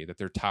Phoenix to me, that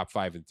they're top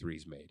 5 in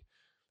threes made.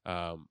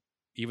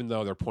 Even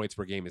though their points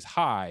per game is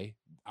high,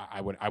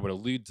 I would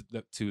allude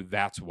to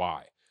that's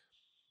why.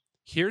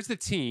 Here's the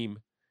team,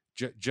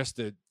 just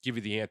to give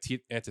you the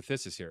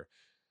antithesis here.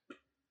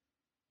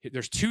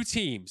 There's 2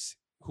 teams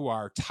who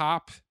are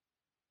top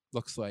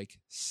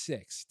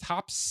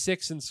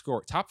 6 in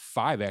score, top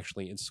 5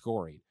 actually in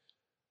scoring,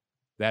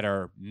 that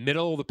are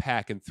middle of the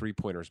pack in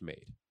 3-pointers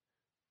made.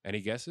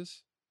 Any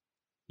guesses?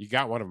 You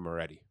got one of them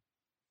already.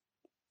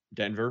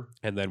 Denver.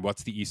 And then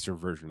what's the Eastern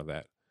version of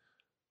that?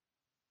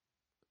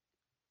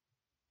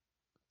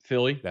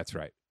 Philly. That's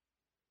right.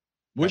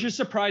 Which is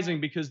surprising,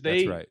 because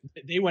they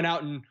went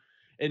out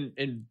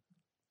and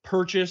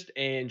purchased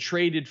and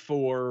traded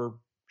for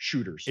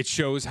shooters. It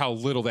shows how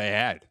little they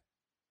had.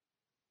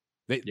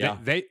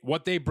 They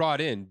what they brought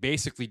in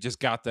basically just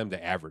got them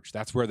to average.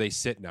 That's where they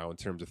sit now in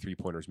terms of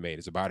 3-pointers made.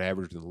 Is about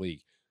average in the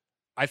league.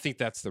 I think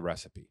that's the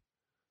recipe.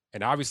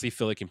 And obviously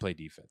Philly can play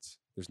defense.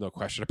 There's no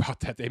question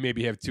about that. They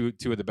maybe have two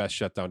of the best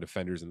shutdown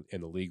defenders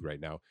in the league right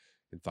now,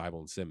 in Thibault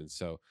and Simmons.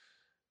 So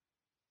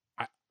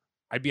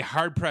I'd be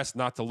hard pressed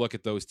not to look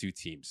at those 2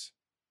 teams.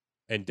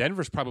 And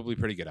Denver's probably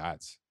pretty good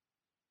odds.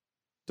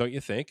 Don't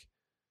you think?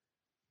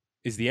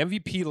 Is the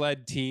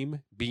MVP-led team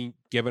being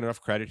given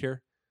enough credit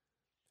here?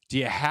 Do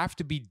you have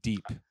to be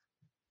deep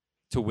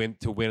to win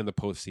in the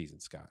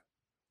postseason, Scott?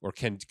 Or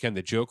can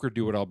the Joker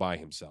do it all by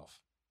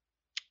himself?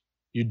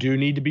 You do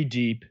need to be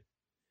deep.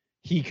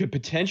 He could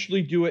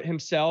potentially do it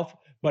himself,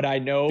 but I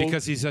know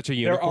because he's such a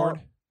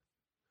unicorn.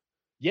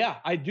 Yeah,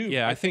 I do.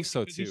 Yeah, I think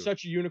so too. He's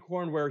such a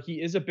unicorn where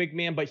he is a big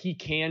man, but he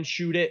can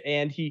shoot it,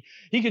 and he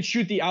could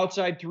shoot the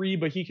outside 3,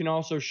 but he can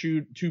also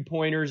shoot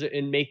 2-pointers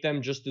and make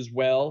them just as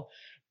well.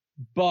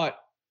 But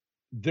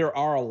there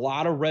are a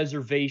lot of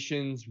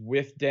reservations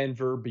with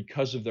Denver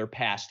because of their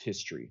past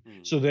history.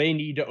 So they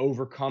need to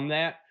overcome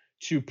that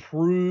to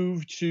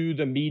prove to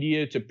the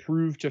media, to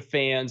prove to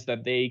fans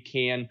that they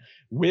can,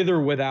 with or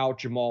without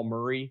Jamal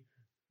Murray,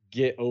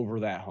 get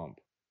over that hump.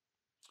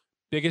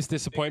 Biggest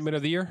disappointment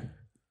of the year?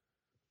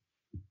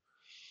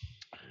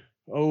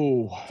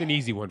 Oh, it's an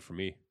easy one for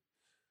me.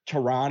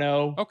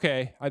 Toronto.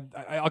 Okay,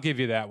 I'll give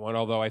you that one.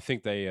 Although I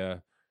think they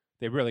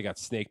really got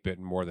snake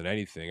bitten more than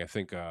anything. I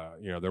think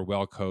they're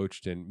well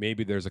coached, and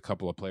maybe there's a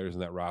couple of players in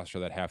that roster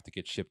that have to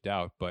get shipped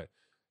out. But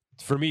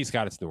For me,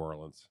 Scott, it's New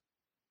Orleans,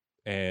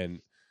 and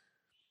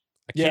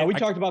we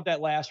talked about that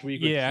last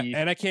week. Yeah, with Keith.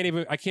 and I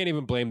can't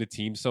even blame the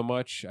team so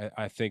much.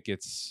 I think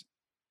it's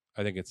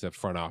a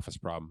front office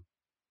problem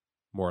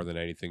more than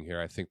anything here.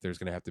 I think there's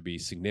going to have to be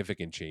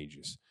significant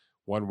changes,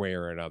 one way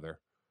or another,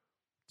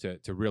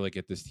 to really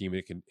get this team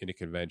in a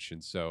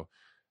convention. So,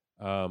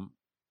 are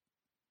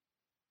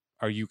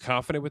you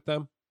confident with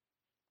them?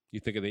 You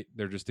think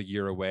they're just a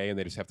year away and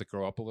they just have to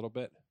grow up a little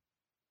bit?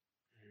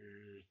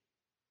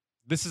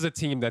 This is a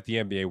team that the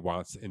NBA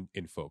wants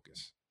in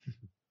focus.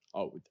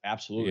 Oh,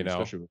 absolutely,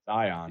 especially with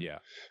Zion. Yeah.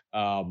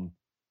 I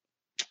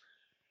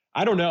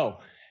don't know.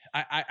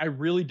 I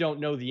really don't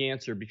know the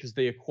answer because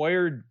they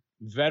acquired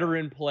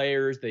veteran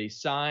players. They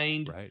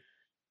signed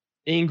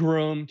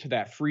Ingram to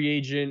that free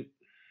agent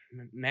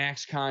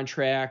max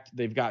contract.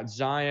 They've got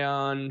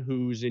Zion,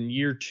 who's in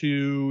year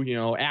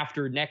 2.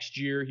 After next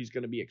year, he's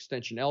going to be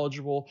extension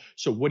eligible.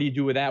 So what do you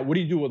do with that? What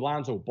do you do with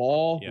Lonzo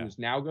Ball, who's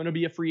now going to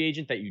be a free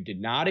agent that you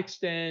did not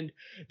extend?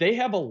 They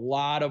have a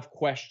lot of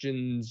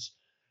questions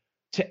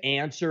to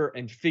answer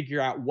and figure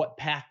out what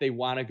path they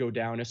want to go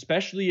down,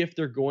 especially if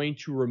they're going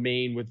to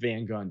remain with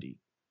Van Gundy.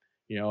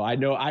 I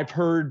know I've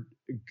heard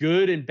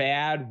good and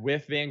bad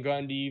with Van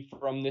Gundy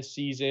from this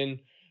season,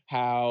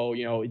 how,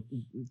 it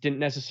didn't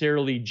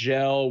necessarily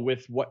gel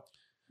with what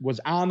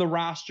was on the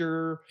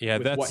roster. Yeah,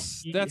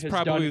 that's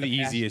probably the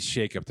easiest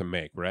shakeup to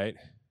make, right?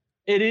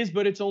 It is,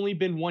 but it's only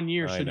been 1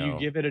 year. So do you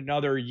give it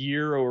another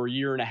year or a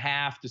year and a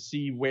half to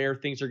see where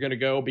things are going to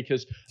go?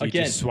 Because do you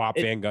just swap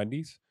Van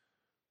Gundy's?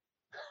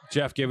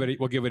 Jeff,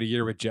 we'll give it a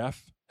year with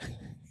Jeff.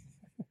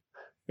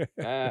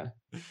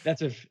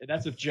 That's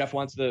if Jeff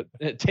wants to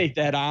take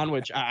that on,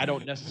 which I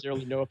don't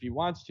necessarily know if he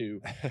wants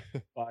to.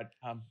 But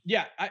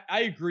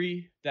I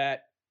agree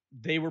that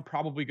they were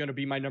probably going to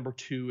be my number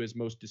 2 as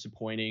most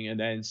disappointing, and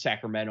then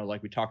Sacramento,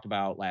 like we talked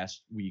about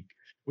last week,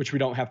 which we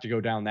don't have to go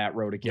down that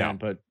road again.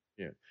 No. But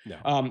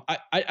no.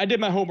 I did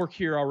my homework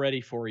here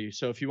already for you.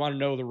 So if you want to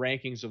know the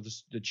rankings of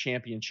the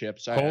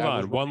championships, hold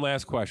on. One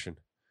last question.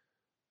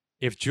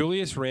 If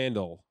Julius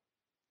Randle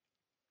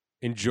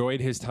enjoyed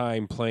his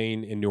time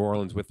playing in New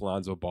Orleans with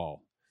Lonzo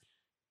Ball,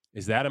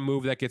 is that a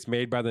move that gets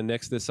made by the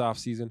Knicks this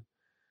offseason?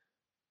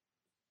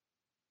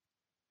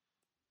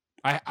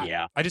 I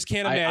just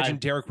can't imagine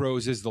Derrick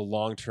Rose is the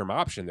long-term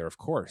option there. Of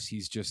course,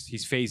 he's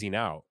phasing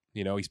out.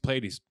 He's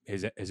played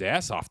his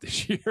ass off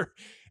this year.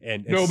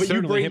 And no, but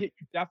you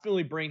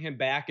definitely bring him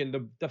back.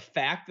 And the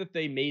fact that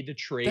they made the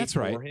trade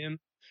for him,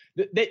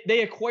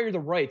 they acquire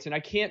the rights, and I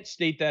can't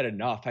state that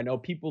enough. I know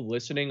people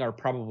listening are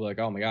probably like,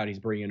 "Oh my God, he's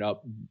bringing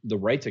up the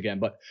rights again,"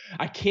 but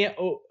I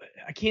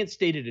can't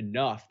state it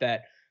enough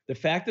that the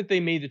fact that they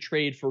made the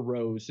trade for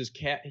Rose,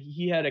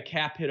 he had a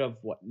cap hit of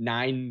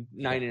nine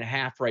and a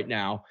half right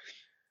now.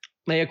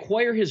 They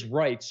acquire his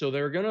rights, so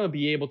they're going to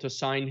be able to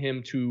sign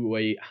him to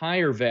a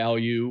higher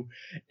value.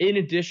 In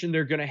addition,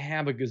 they're going to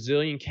have a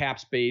gazillion cap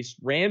space.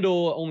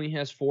 Randall only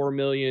has $4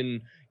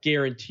 million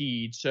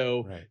guaranteed,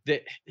 so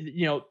that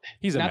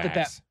he's not a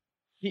max.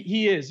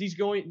 He is. He's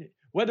going,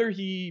 whether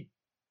he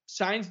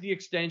signs the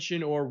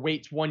extension or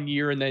waits 1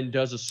 year and then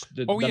does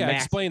the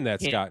max. Explain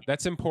that, Scott.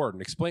 That's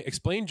important.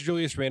 Explain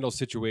Julius Randle's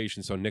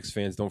situation so Knicks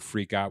fans don't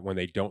freak out when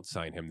they don't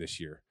sign him this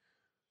year.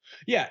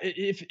 Yeah,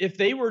 if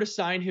they were to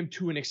sign him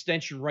to an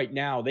extension right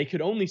now, they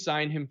could only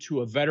sign him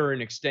to a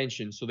veteran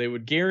extension. So they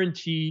would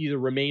guarantee the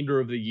remainder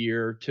of the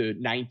year to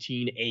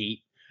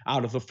 19.8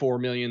 out of the $4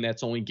 million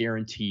that's only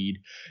guaranteed.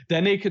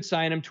 Then they could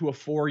sign him to a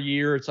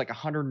 4-year. It's like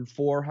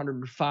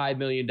 $105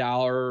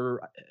 million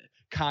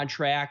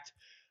contract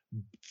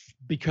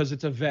because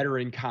it's a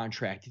veteran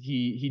contract.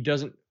 He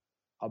doesn't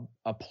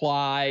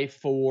apply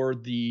for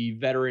the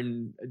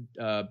veteran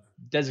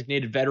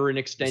designated veteran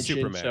extension.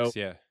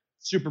 Supermax,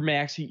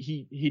 Supermax,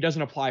 he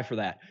doesn't apply for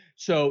that.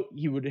 So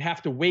he would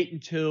have to wait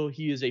until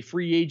he is a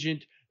free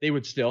agent. They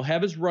would still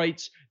have his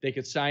rights. They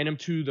could sign him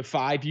to the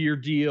 5-year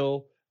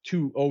deal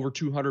to over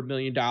 $200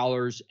 million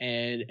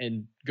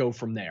and go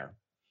from there.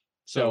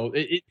 So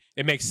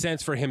it makes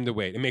sense for him to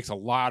wait. It makes a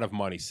lot of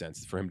money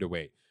sense for him to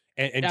wait.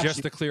 And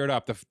just to clear it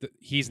up,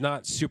 he's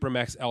not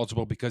Supermax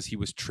eligible because he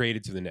was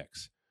traded to the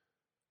Knicks.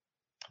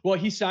 Well,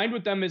 he signed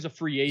with them as a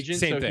free agent.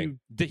 Same thing.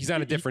 He's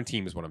on a different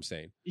team is what I'm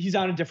saying. He's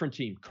on a different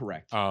team,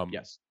 correct.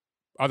 Yes.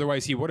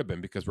 Otherwise, he would have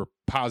been because we're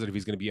positive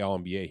he's going to be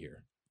All-NBA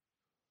here.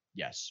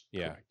 Yes,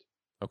 yeah. Correct.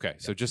 Okay,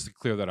 so just to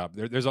clear that up,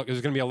 there's going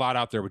to be a lot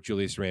out there with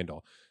Julius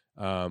Randle.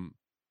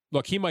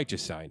 Look, he might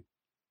just sign.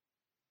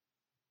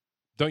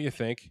 Don't you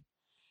think?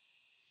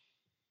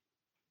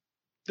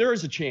 There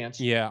is a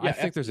chance. Yeah, I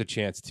think there's a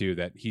chance, too,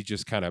 that he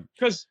just kind of...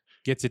 Because...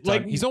 gets it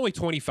done. He's only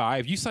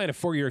 25. You sign a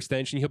 4-year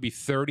extension, he'll be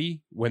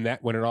 30 when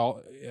it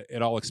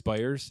all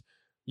expires.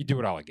 You do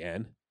it all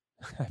again.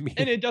 I mean,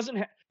 and he doesn't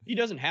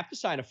have to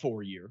sign a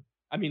 4-year.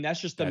 I mean,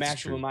 that's just the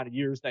maximum amount of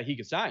years that he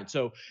could sign.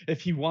 So if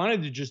he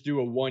wanted to just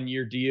do a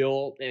 1-year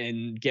deal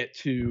and get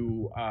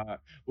to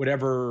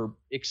whatever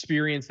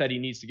experience that he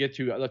needs to get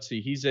to, let's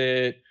see, he's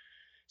at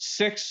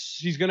 6.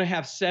 He's going to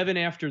have 7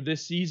 after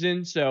this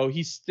season. So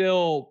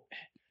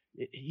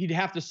he'd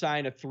have to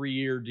sign a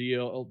 3-year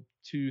deal.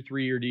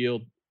 2-3-year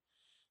deal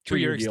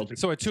 3-year deal.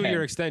 So a 2-year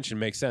 10. extension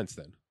makes sense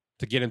then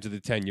to get him to the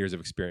 10 years of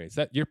experience.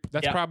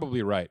 That's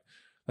probably right.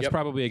 That's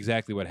probably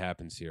exactly what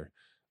happens here.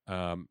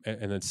 And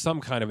then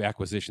some kind of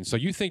acquisition. So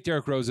you think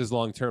Derrick Rose is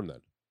long-term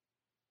then?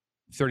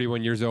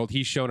 31 years old.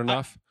 He's shown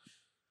enough?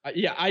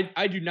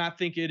 I do not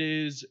think it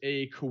is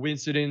a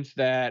coincidence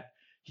that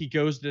he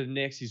goes to the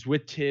Knicks. He's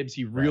with Tibbs.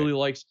 He really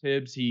likes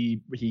Tibbs.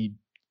 He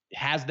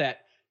has that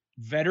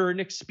veteran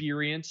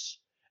experience,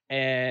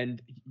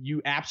 and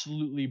you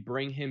absolutely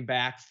bring him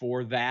back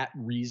for that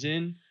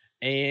reason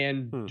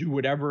and do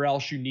whatever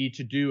else you need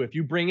to do. If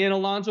you bring in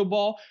Alonzo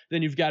Ball,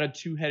 then you've got a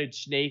two-headed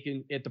snake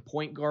at the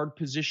point guard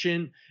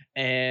position.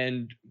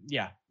 And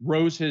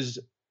Rose has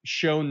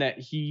shown that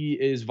he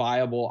is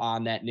viable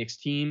on that Knicks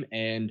team.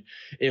 And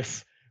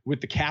if with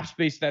the cap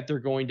space that they're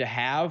going to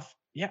have,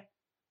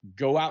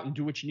 go out and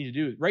do what you need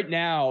to do. Right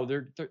now,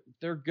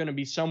 they're going to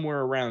be somewhere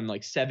around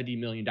like $70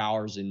 million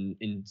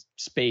in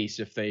space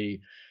if they,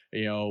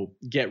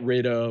 get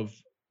rid of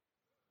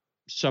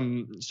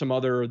some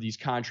other of these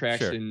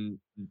contracts and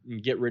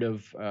get rid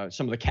of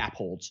some of the cap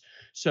holds.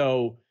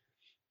 So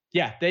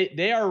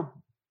they are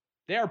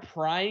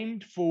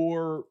primed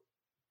for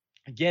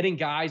getting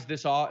guys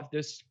this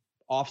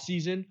off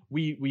season.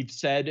 We've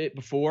said it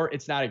before.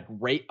 It's not a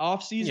great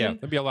off season. Yeah,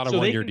 there'll be a lot of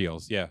 1-year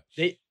deals. Yeah.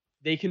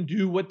 They can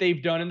do what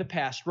they've done in the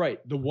past, right?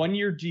 The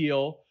 1-year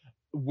deal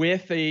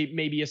with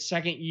maybe a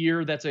second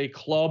year that's a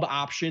club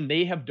option.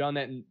 They have done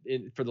that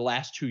for the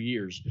last 2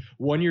 years.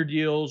 1-year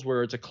deals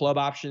where it's a club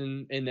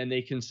option and then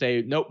they can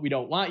say, nope, we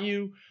don't want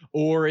you,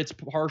 or it's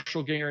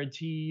partial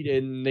guaranteed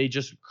and they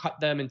just cut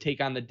them and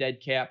take on the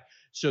dead cap.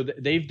 So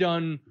they've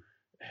done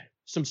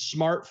some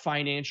smart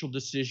financial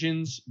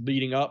decisions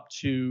leading up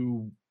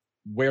to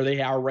where they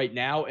are right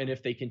now. And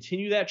if they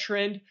continue that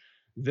trend,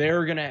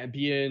 they're going to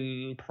be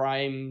in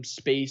prime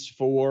space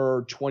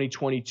for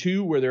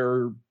 2022, where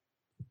there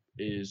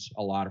is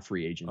a lot of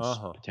free agents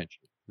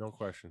potentially. No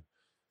question.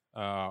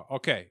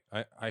 Okay.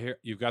 I hear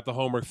you've got the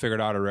homework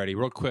figured out already.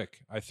 Real quick,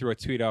 I threw a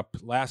tweet up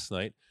last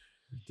night,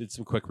 did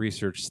some quick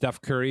research.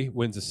 Steph Curry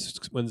wins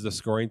the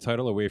scoring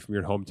title away from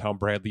your hometown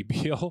Bradley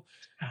Beal.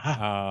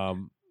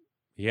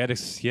 He had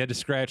to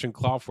scratch and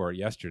claw for it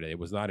yesterday. It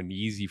was not an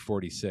easy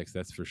 46,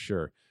 that's for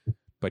sure.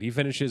 But he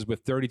finishes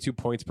with 32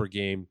 points per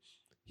game.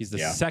 He's the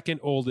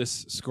second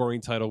oldest scoring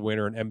title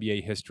winner in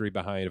NBA history,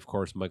 behind, of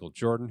course, Michael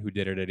Jordan, who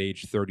did it at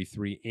age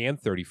 33 and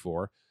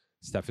 34.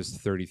 Steph is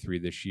 33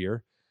 this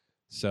year.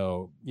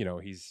 So,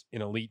 he's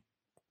in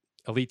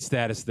elite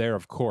status there,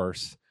 of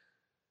course.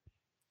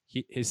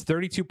 His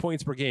 32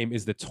 points per game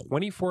is the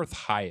 24th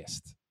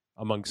highest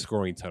among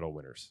scoring title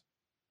winners.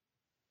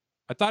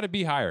 I thought it'd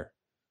be higher.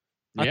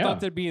 I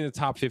thought they'd be in the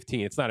top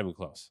 15. It's not even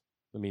close.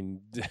 I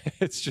mean,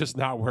 it's just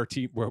not where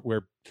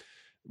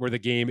the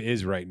game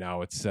is right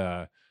now. It's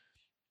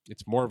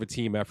more of a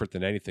team effort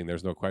than anything.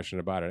 There's no question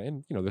about it.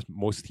 And,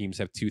 most teams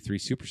have 2-3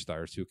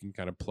 superstars who can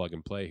kind of plug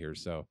and play here.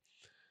 So,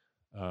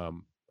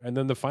 and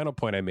then the final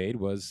point I made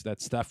was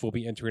that Steph will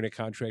be entering a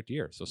contract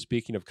year. So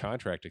speaking of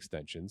contract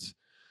extensions,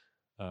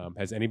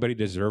 has anybody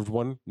deserved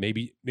one?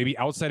 Maybe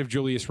outside of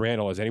Julius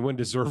Randle, has anyone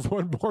deserved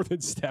one more than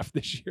Steph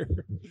this year?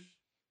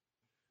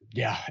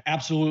 Yeah,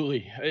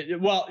 absolutely.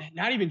 Well,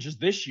 not even just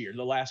this year,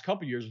 the last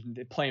couple of years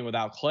playing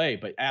without Clay,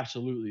 but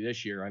absolutely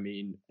this year. I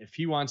mean, if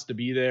he wants to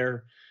be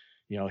there,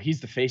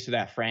 he's the face of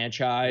that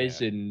franchise.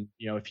 Yeah. And,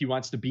 if he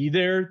wants to be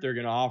there, they're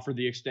going to offer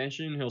the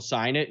extension. He'll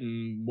sign it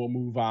and we'll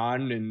move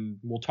on and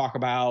we'll talk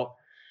about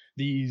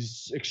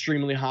these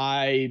extremely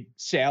high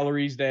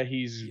salaries that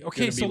he's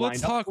okay. So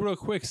let's talk real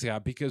quick,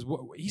 Scott, because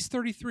he's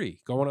 33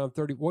 going on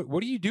 30.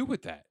 What do you do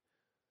with that?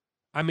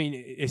 I mean,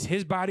 is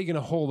his body going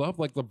to hold up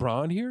like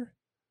LeBron here?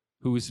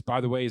 Who is, by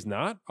the way, is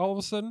not all of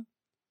a sudden?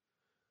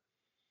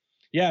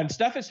 Yeah, and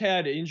Steph has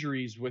had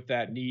injuries with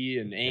that knee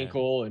and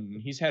ankle, and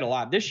he's had a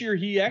lot. This year,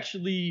 he had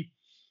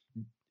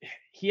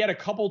a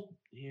couple,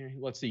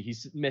 let's see,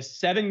 he's missed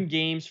 7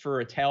 games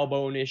for a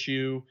tailbone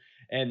issue,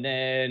 and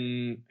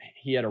then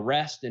he had a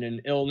rest and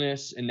an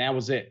illness, and that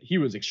was it. He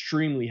was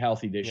extremely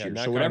healthy this year.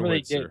 So whatever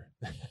they did,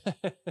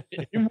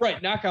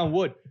 right, knock on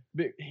wood.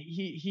 But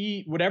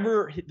he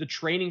whatever the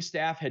training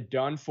staff had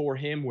done for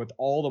him with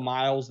all the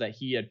miles that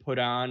he had put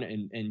on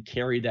and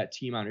carried that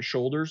team on his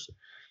shoulders,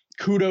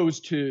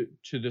 kudos to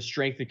the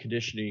strength and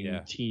conditioning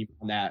team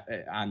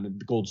on the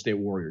Golden State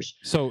Warriors.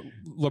 So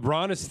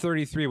LeBron is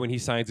 33 when he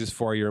signs his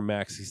 4-year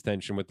max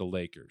extension with the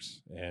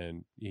Lakers,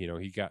 and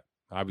he got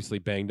obviously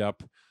banged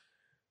up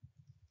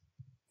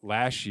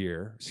last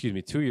year,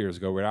 2 years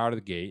ago, right out of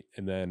the gate.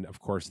 And then, of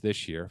course,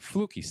 this year,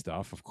 fluky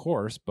stuff, of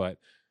course, but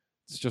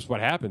it's just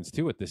what happens,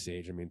 too, at this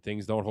age. I mean,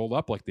 things don't hold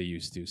up like they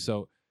used to.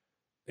 So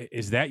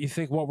is that, you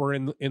think, what we're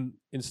in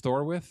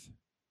store with?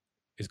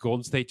 Is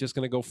Golden State just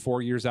going to go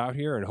 4 years out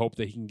here and hope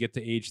that he can get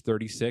to age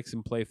 36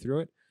 and play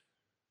through it?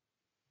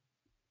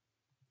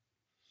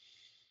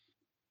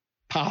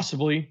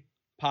 Possibly.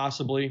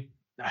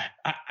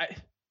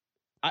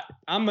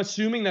 I'm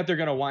assuming that they're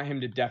going to want him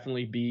to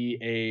definitely be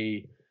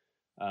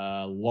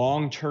a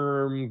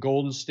long-term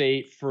Golden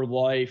State for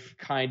life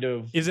kind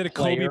of. Is it a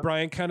player. Kobe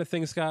Bryant kind of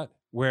thing, Scott?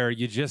 where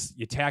you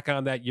tack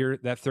on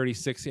that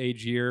 36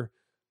 age year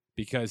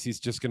because he's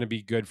just going to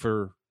be good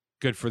for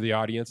the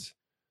audience.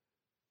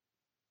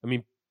 I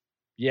mean,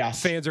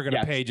 yes, fans are going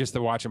to pay just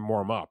to watch him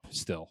warm up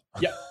still.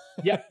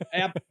 Yeah,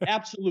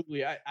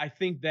 absolutely. I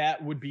think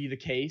that would be the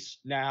case.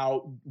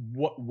 Now,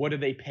 what do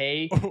they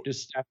pay?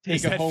 Just take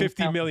is that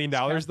 $50 million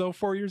though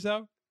 4 years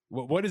out?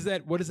 What is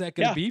that going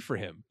to be for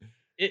him?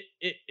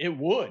 It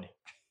would.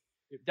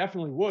 It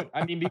definitely would.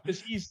 I mean,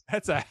 because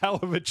that's a hell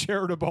of a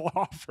charitable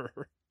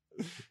offer.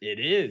 It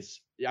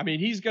is. I mean,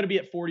 he's going to be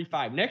at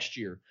 45 next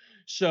year.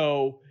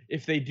 So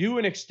if they do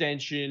an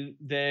extension,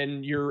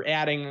 then you're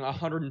adding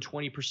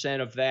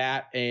 120% of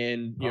that,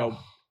 and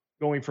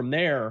going from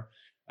there,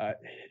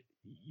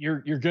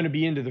 you're going to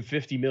be into the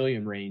 50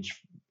 million range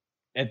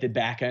at the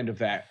back end of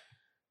that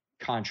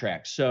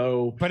contract.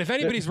 So, but if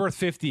anybody's worth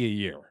 50 a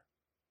year,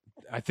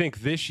 I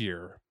think this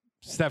year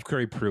Steph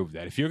Curry proved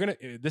that. If you're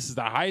this is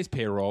the highest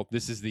payroll.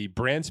 This is the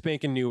brand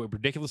spanking new,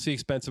 ridiculously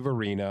expensive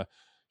arena.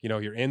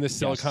 You're in the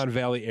Silicon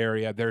Valley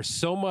area. There's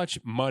so much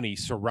money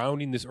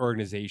surrounding this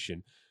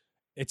organization.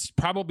 It's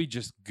probably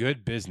just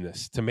good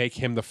business to make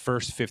him the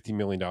first $50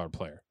 million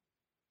player.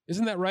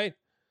 Isn't that right?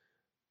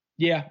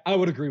 Yeah, I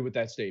would agree with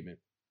that statement.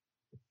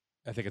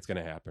 I think it's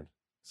going to happen.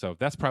 So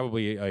that's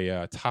probably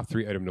a top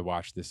 3 item to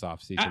watch this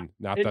offseason.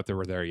 Not that they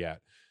were there yet.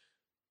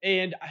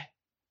 And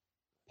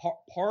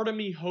part of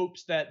me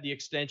hopes that the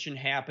extension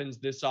happens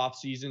this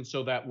offseason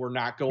so that we're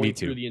not going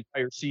through the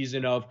entire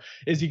season of,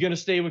 is he going to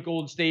stay with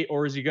Golden State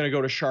or is he going to go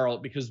to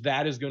Charlotte? Because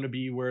that is going to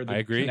be where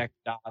the connect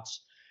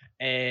dots.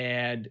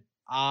 And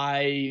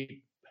I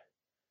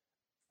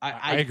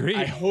agree.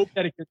 I hope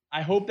that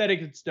it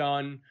gets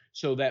done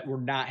so that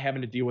we're not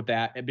having to deal with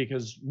that,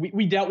 because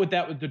we dealt with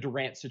that with the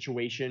Durant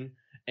situation.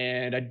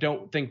 And I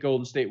don't think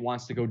Golden State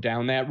wants to go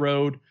down that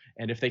road.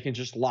 And if they can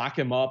just lock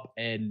him up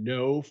and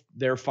know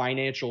their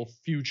financial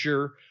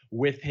future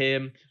with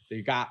him,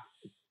 they got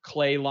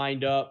Clay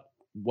lined up.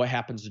 What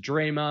happens to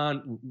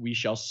Draymond, we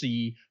shall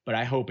see. But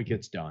I hope it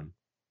gets done.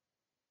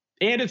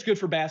 And it's good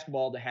for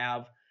basketball to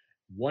have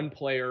one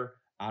player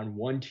on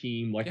one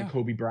team, like a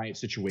Kobe Bryant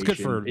situation. It's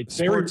good for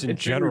sports in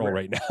general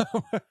right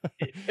now.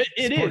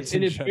 It is.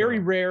 And it's very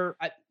rare.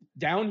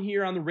 Down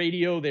here on the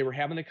radio, they were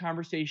having the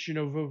conversation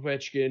of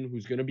Ovechkin,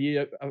 who's going to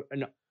be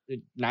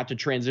not to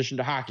transition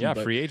to hockey. Yeah,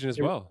 free agent as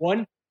well.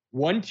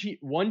 One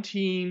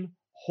team,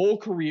 whole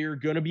career,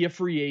 going to be a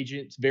free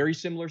agent. It's very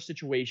similar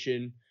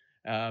situation.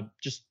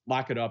 Just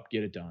lock it up,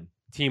 get it done.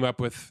 Team up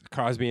with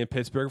Crosby in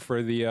Pittsburgh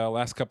for the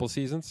last couple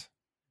seasons?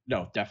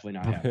 No, definitely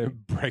not happening.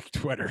 Break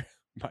Twitter.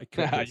 My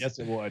goodness. Yes,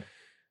 it would.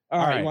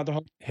 All right. You want the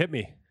home? Hit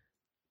me.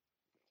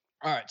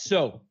 All right.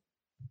 So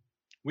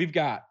we've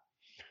got,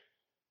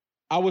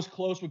 I was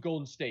close with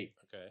Golden State.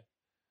 Okay.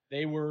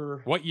 They were.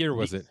 What year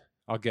was it?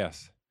 I'll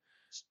guess.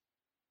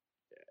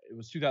 It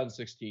was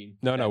 2016.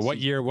 No. What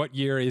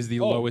year is the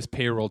lowest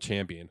payroll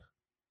champion?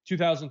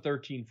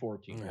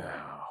 2013-14.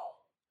 Wow.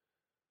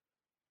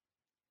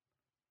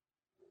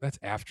 That's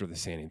after the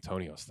San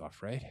Antonio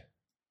stuff, right?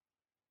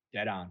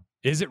 Dead on.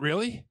 Is it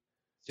really?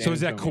 So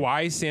is that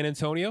Kawhi's San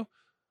Antonio?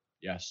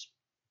 Yes.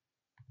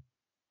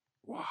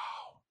 Wow.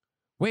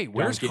 Wait,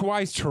 where's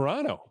Kawhi's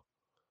Toronto?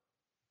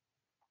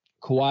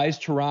 Kawhi's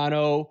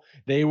Toronto,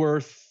 they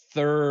were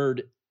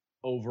third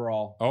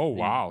overall. Oh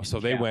wow! So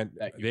they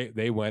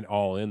went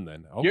all in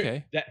then.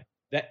 Okay.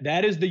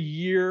 That is the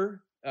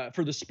year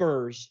for the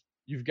Spurs.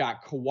 You've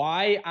got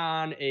Kawhi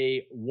on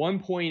a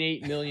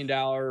 $1.8 million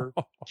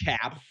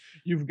cap.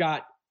 You've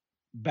got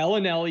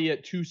Bellinelli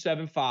at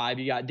 2.75.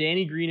 You got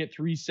Danny Green at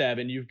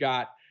 3.7. You've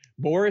got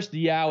Boris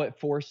Diaw at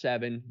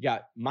 4.7. You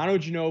got Manu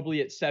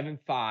Ginobili at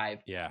 7.5.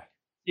 Yeah.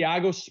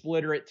 Thiago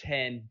Splitter at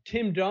 10,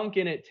 Tim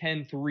Duncan at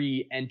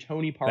 10.3, and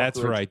Tony Parker.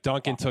 That's right.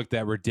 Duncan took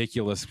that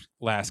ridiculous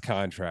last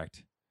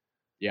contract.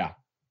 Yeah.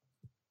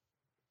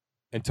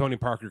 And Tony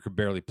Parker could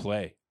barely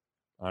play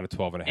on a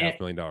 $12.5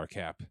 million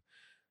cap.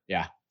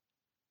 Yeah.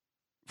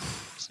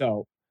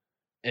 So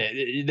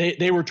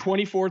they were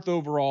 24th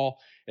overall.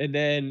 And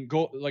then,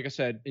 like I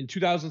said, in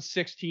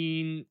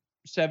 2016-17,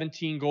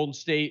 Golden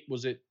State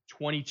was at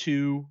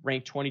 22,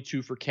 ranked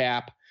 22 for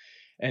cap.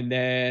 And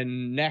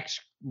then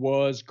next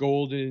was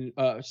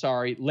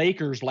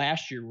Lakers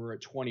last year were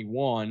at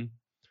 21.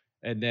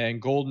 And then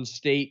Golden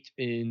State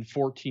in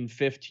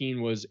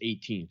 14-15 was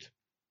 18th.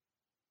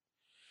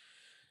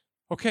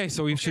 Okay,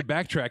 so we should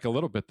backtrack a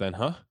little bit then,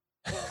 huh?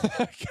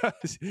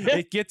 Because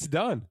it gets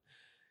done.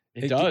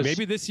 It does.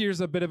 Maybe this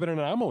year's a bit of an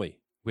anomaly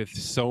with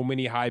so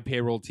many high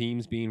payroll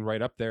teams being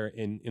right up there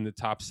in the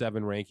top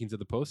 7 rankings of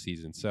the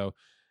postseason. So,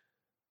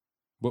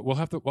 but we'll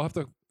have to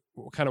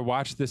kind of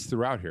watch this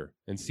throughout here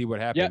and see what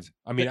happens.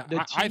 Yeah, I mean,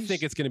 I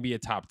think it's going to be a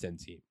top 10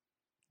 team.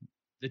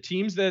 The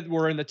teams that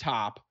were in the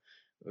top,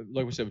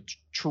 like we said,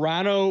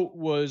 Toronto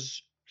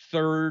was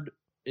third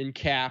in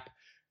cap.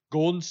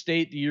 Golden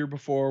State the year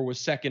before was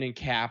second in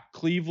cap.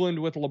 Cleveland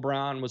with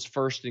LeBron was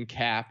first in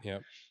cap.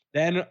 Yep.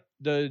 Then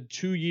the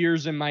 2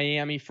 years in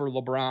Miami for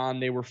LeBron,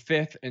 they were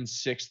 5th and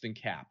 6th in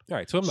cap. All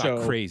right, so I'm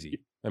not crazy.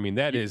 I mean,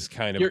 that is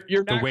kind of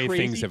the way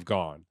things have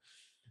gone.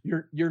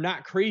 you're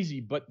not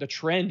crazy, but the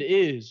trend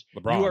is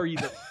LeBron. You are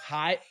either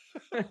high,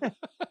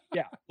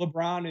 yeah,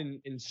 LeBron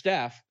and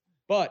Steph,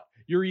 but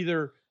you're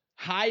either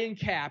high in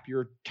cap,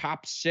 you're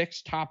top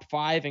 6, top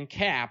 5 in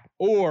cap,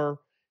 or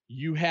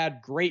you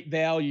had great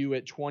value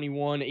at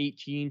 21,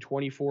 18,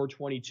 24,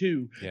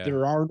 22. Yeah.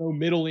 There are no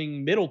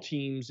middle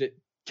teams at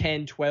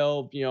 10,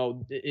 12,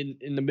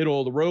 in the middle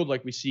of the road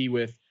like we see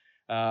with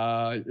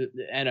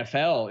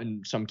NFL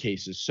in some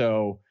cases.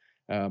 So,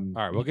 all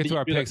right, we'll get to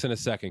our picks in a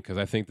second because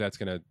I think that's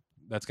gonna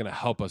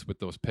help us with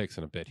those picks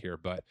in a bit here.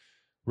 But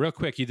real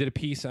quick, you did a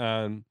piece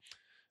on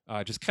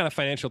just kind of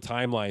financial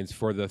timelines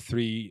for the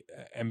 3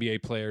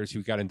 NBA players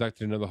who got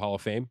inducted into the Hall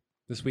of Fame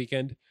this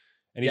weekend.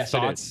 Any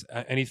thoughts?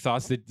 Any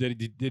thoughts?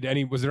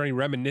 Was there any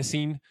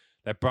reminiscing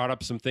that brought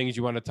up some things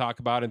you want to talk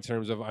about in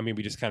terms of? I mean,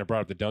 we just kind of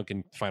brought up the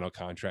Duncan final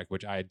contract,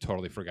 which I had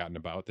totally forgotten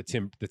about.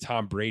 The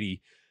Tom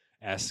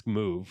Brady-esque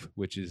move,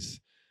 which is,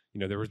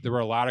 there were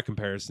a lot of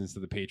comparisons to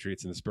the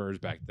Patriots and the Spurs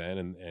back then,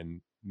 and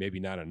maybe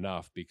not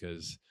enough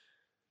because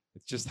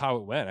it's just how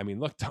it went. I mean,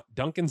 look,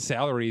 Duncan's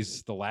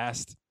salaries the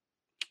last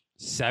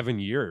 7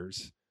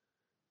 years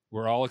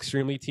were all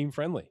extremely team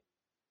friendly.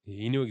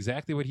 He knew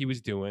exactly what he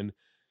was doing.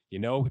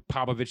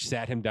 Popovich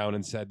sat him down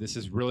and said, "This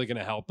is really going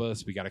to help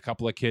us. We got a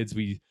couple of kids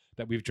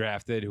that we've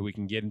drafted who we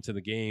can get into the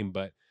game,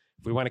 but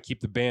if we want to keep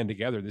the band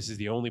together, this is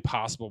the only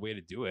possible way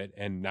to do it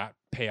and not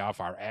pay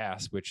off our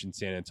ass," which in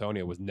San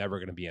Antonio was never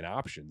going to be an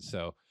option.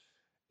 So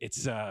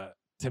it's to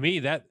me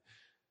that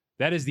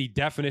is the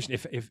definition.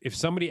 If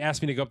somebody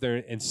asked me to go up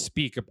there and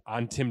speak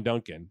on Tim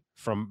Duncan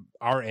from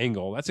our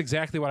angle, that's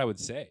exactly what I would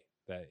say.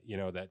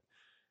 That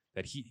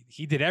that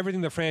he did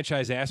everything the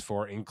franchise asked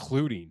for,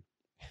 including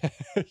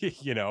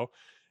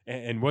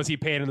and was he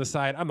paid on the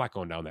side? I'm not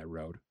going down that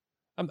road.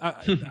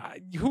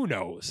 Who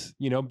knows?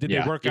 Did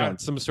they work out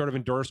some sort of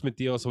endorsement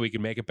deal so he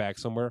could make it back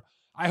somewhere?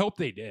 I hope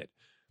they did.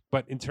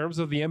 But in terms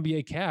of the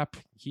NBA cap,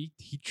 he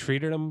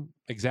treated them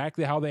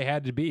exactly how they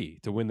had to be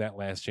to win that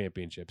last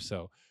championship.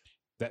 So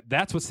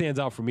that's what stands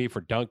out for me for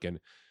Duncan.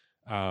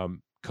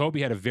 Kobe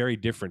had a very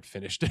different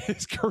finish to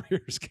his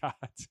career, Scott.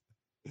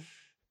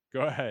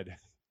 Go ahead.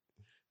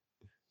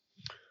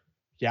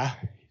 Yeah.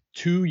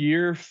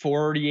 2-year,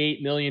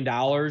 $48 million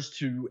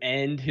to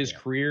end his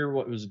career.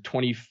 What was it?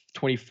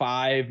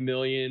 25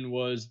 million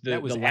was the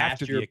that was the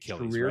after last year the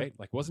Achilles, career. right?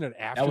 Like, wasn't it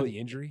after the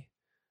injury?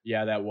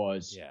 Yeah, that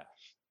was. Yeah.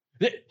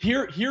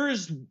 Here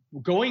is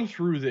going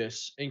through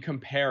this and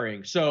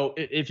comparing. So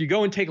if you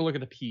go and take a look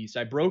at the piece,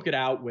 I broke it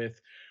out with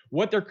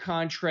what their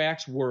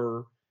contracts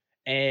were.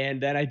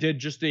 And then I did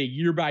just a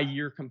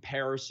year-by-year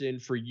comparison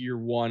for year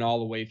 1 all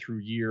the way through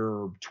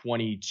year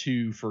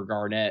 22 for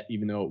Garnett,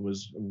 even though it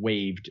was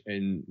waived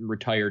and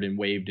retired and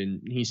waived,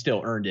 and he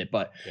still earned it.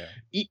 But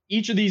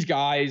each of these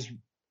guys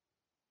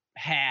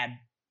had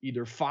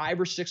either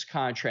 5 or 6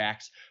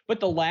 contracts. But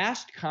the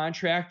last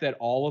contract that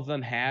all of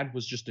them had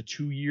was just a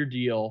 2-year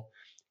deal.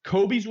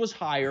 Kobe's was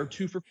higher,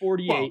 2 for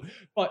 48. Well,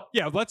 but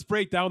yeah, let's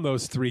break down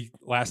those 3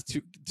 last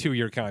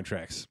two-year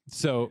contracts.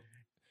 So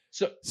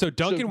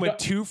Duncan went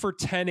 2 for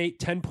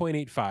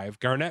 10.85.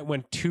 Garnett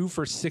went 2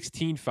 for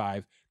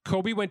 16.5.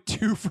 Kobe went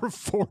 2 for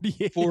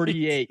 48.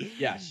 48,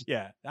 yes.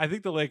 Yeah, I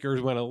think the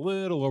Lakers went a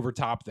little over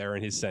top there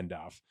in his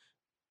send-off.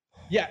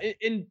 Yeah,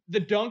 and the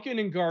Duncan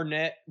and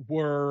Garnett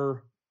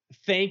were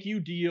thank you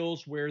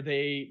deals where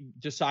they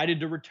decided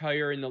to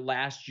retire in the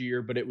last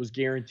year, but it was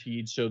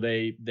guaranteed, so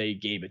they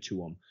gave it to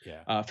him.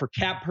 Yeah. For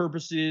cap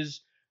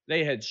purposes,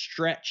 they had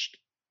stretched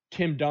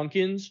Tim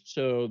Duncan's,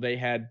 so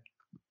they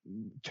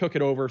took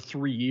it over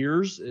 3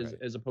 years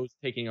as opposed to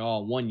taking it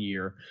all 1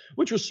 year,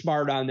 which was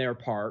smart on their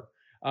part.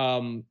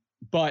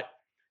 But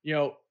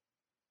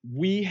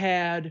we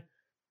had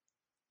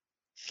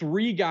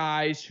 3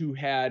 guys who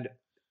had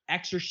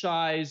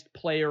exercised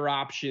player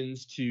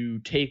options to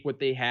take what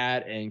they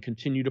had and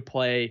continue to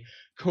play.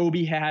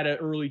 Kobe had an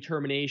early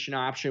termination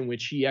option,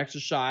 which he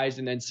exercised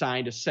and then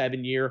signed a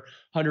 7-year,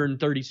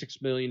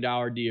 $136 million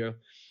deal.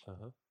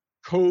 Uh-huh.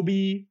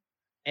 Kobe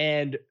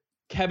and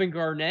Kevin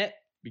Garnett,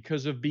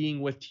 because of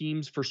being with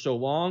teams for so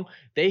long,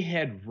 they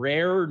had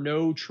rare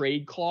no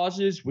trade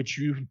clauses, which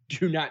you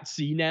do not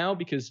see now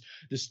because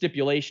the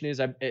stipulation is,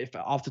 if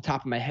off the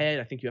top of my head,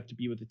 I think you have to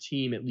be with the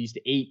team at least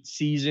 8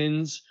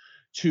 seasons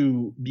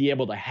to be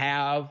able to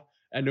have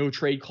a no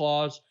trade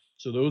clause.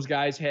 So those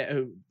guys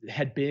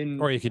had been.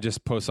 Or you could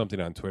just post something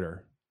on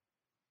Twitter.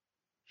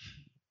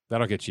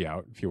 That'll get you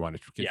out if you want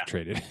to get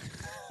traded.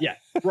 Yeah,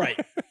 right.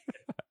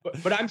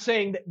 But I'm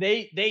saying that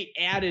they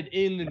added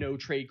in the no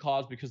trade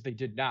clause because they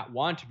did not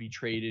want to be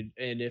traded,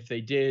 and if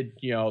they did,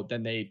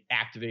 then they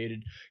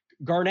activated.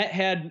 Garnett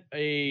had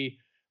a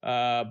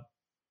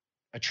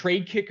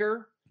trade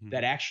kicker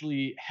that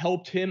actually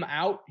helped him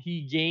out.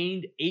 He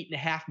gained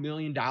 $8.5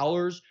 million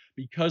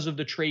because of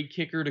the trade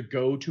kicker to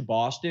go to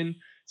Boston.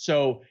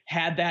 So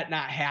had that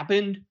not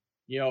happened,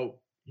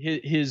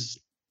 his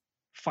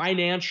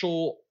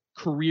financial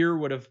career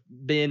would have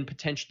been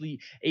potentially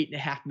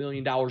 $8.5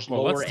 million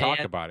lower. Let's talk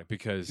about it,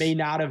 because may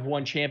not have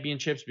won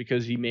championships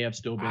because he may have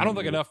still been. I don't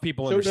think enough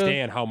people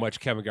understand how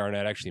much Kevin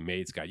Garnett actually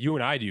made, Scott. You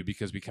and I do,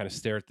 because we kind of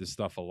stare at this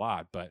stuff a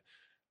lot. But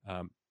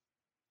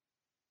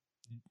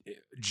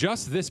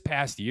just this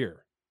past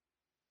year,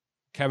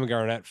 Kevin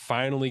Garnett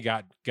finally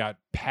got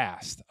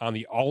passed on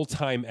the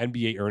all-time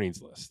NBA earnings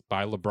list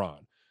by LeBron.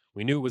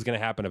 We knew it was going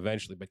to happen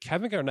eventually, but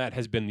Kevin Garnett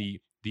has been the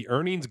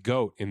earnings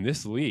GOAT in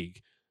this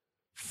league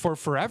for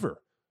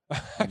forever.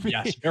 I mean,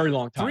 yes, very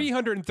long time.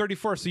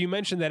 334. So you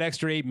mentioned that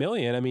extra $8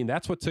 million. I mean,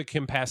 that's what took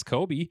him past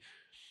Kobe.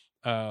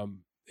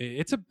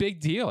 It's a big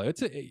deal.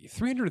 It's a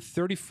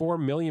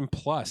 $334 million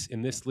plus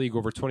in this league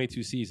over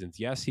 22 seasons.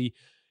 Yes, he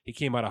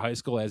came out of high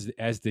school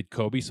as did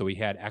Kobe, so he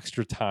had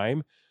extra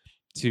time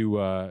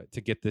to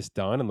get this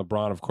done. And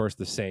LeBron, of course,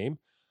 the same.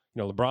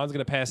 You know, LeBron's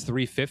going to pass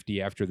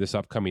 350 after this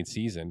upcoming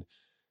season,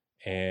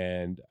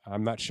 and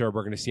I'm not sure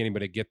we're going to see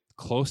anybody get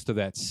close to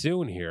that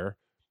soon here.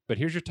 But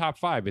here's your top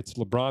five. It's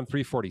LeBron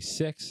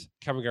 346,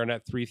 Kevin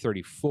Garnett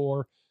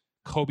 334,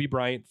 Kobe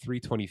Bryant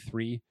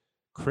 323,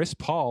 Chris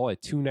Paul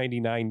at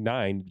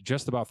 299.9,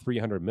 just about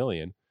 $300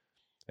 million,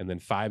 and then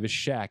 5 is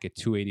Shaq at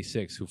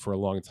 286, who for a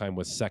long time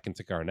was second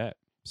to Garnett.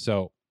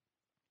 So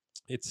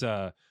it's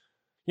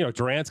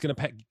Durant's going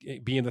to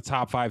be in the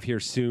top 5 here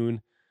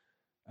soon.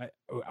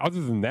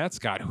 Other than that,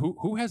 Scott,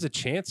 who has a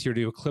chance here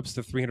to eclipse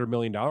the $300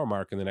 million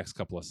mark in the next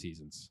couple of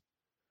seasons?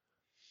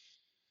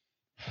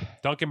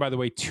 Duncan, by the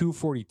way,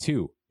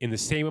 242 in the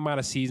same amount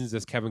of seasons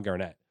as Kevin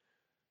Garnett.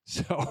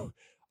 So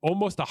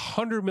almost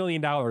 $100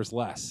 million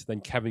less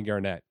than Kevin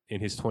Garnett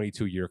in his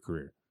 22-year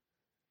career.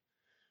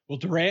 Well,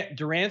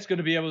 Durant's going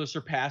to be able to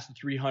surpass the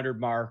 300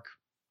 mark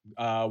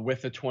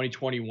with the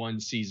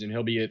 2021 season.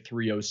 He'll be at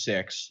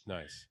 306.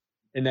 Nice.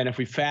 And then if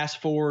we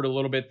fast forward a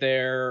little bit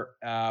there,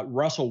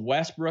 Russell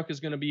Westbrook is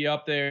going to be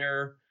up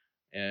there.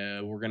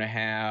 We're going to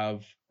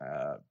have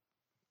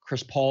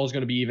Chris Paul is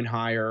going to be even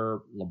higher.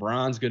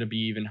 LeBron's going to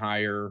be even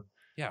higher.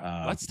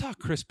 Yeah, let's talk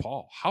Chris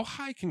Paul. How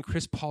high can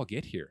Chris Paul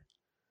get here?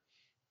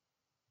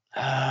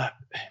 High.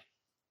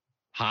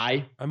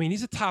 I mean,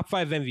 he's a top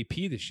 5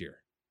 MVP this year.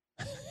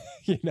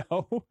 You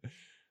know,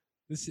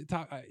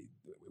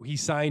 he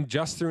signed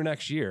just through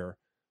next year.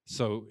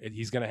 So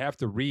he's going to have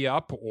to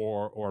re-up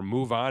or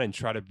move on and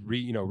try to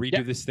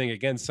redo this thing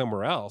again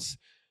somewhere else.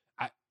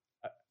 I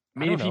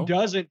mean, if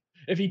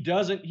he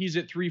doesn't, he's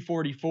at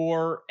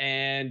 344.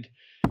 And,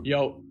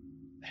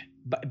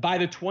 by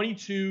the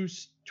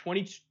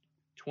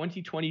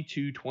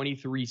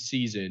 2022-23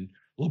 season,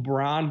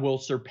 LeBron will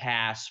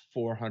surpass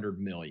 400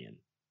 million.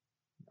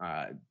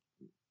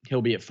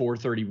 He'll be at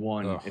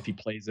 431 if he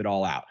plays it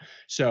all out.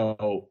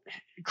 So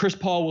Chris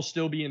Paul will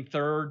still be in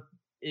third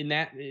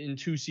in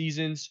 2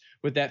 seasons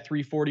with that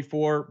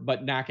 344,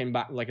 but knocking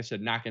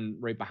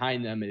right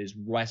behind them is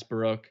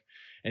Westbrook,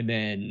 and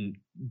then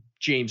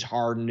James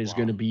Harden is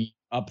going to be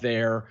up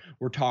there.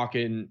 We're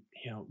talking,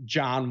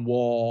 John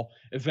Wall.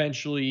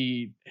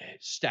 Eventually,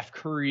 Steph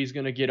Curry is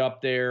going to get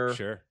up there.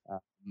 Sure.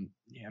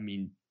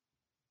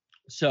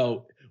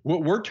 So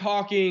we're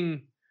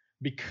talking,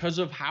 because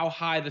of how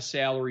high the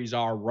salaries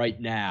are right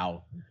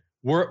now,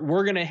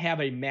 we're going to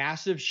have a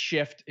massive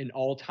shift in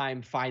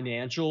all-time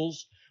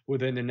financials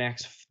within the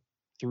next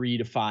 3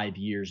 to 5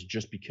 years,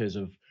 just because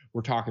of,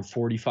 we're talking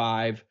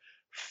 45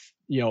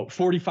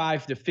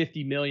 to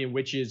 50 million,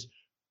 which is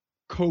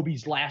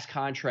Kobe's last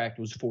contract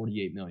was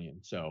 48 million.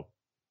 So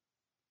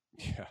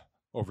yeah,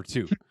 over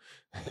 2.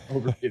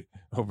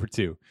 Over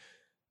 2.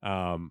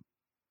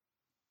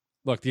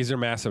 Look, these are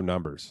massive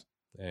numbers,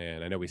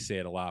 and I know we say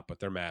it a lot, but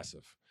they're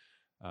massive.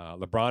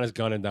 LeBron is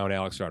gunning down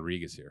Alex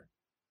Rodriguez here,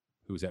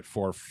 who's at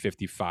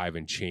 455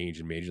 and change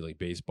in Major League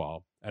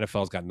Baseball.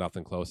 NFL's got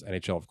nothing close.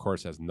 NHL, of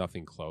course, has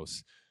nothing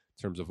close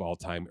in terms of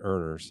all-time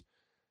earners.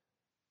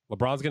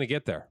 LeBron's going to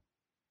get there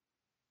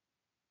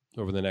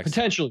over the next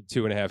potentially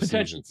 2.5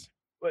 seasons.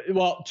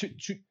 Well,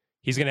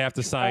 he's going to have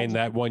to sign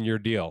that 1-year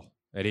deal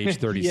at age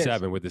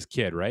 37 with his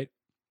kid, right?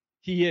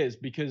 He is,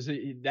 because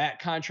that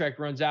contract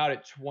runs out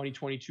at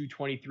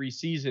 2022-23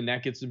 season.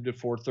 That gets him to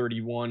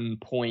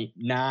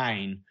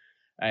 431.9.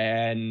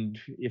 And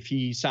if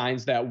he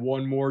signs that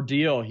one more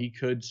deal, he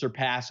could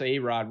surpass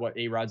A-Rod.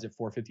 A-Rod's at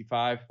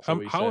 455.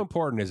 How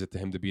important is it to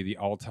him to be the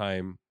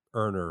all-time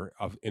earner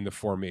in the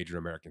 4 major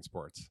American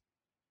sports?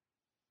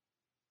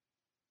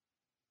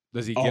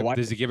 Does he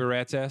give a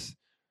rat's ass?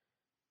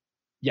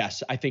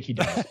 Yes, I think he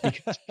does,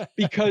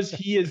 because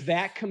he is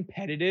that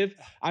competitive.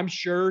 I'm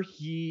sure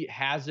he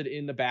has it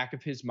in the back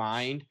of his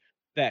mind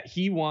that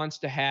he wants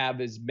to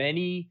have as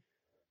many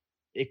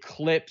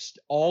eclipsed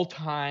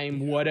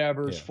all-time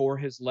whatevers for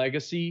his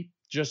legacy,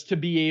 just to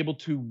be able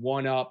to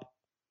one-up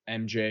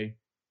MJ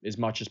as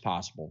much as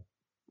possible.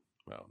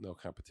 Well, no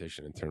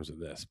competition in terms of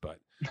this, but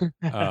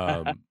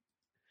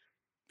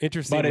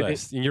interesting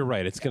list. And you're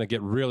right, it's going to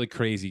get really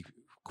crazy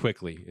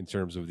quickly in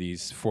terms of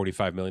these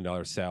 $45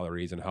 million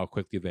salaries and how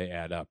quickly they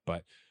add up.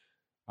 But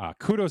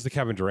kudos to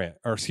Kevin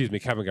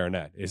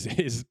Garnett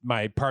is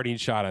my parting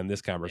shot on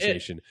this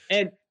conversation.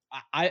 And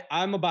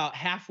I'm about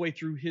halfway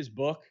through his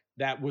book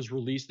that was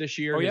released this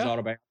year, Oh, his yeah?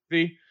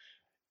 autobiography.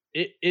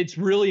 It's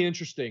really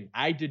interesting.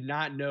 I did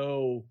not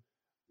know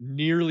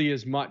nearly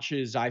as much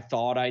as I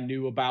thought I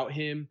knew about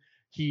him.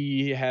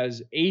 He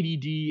has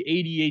ADD,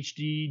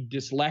 ADHD,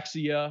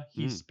 dyslexia.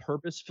 He's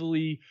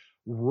purposefully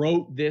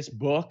wrote this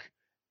book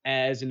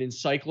as an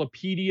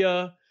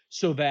encyclopedia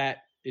so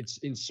that it's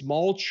in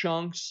small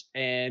chunks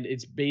and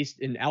it's based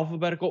in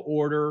alphabetical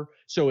order.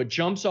 So it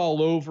jumps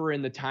all over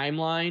in the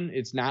timeline.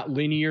 It's not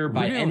linear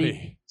by any Really?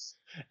 means.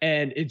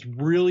 And it's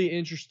really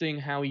interesting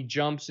how he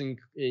jumps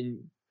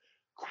in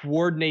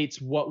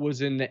coordinates what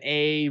was in the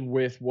A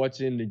with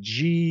what's in the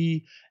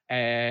G,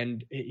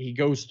 and he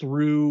goes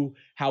through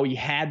how he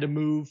had to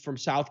move from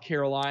South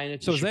Carolina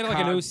to So is that like an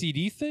Chicago.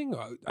 OCD thing?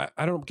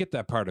 I don't get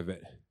that part of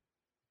it.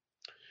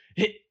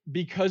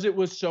 Because it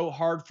was so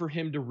hard for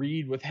him to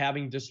read with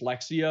having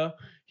dyslexia,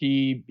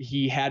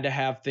 he had to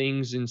have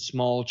things in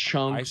small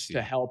chunks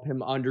to help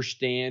him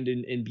understand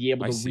and be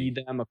able to read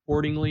them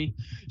accordingly.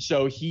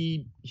 So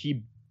he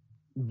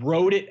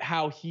wrote it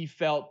how he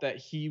felt that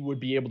he would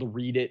be able to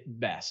read it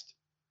best.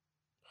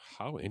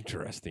 How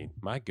interesting.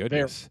 My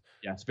goodness.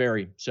 Yes,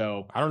 very.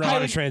 So I don't know how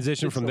to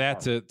transition from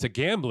that to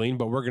gambling,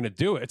 but we're going to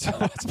do it.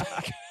 So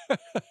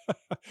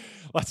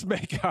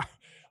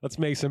let's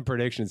make some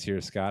predictions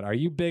here, Scott. Are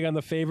you big on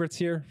the favorites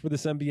here for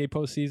this NBA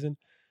postseason?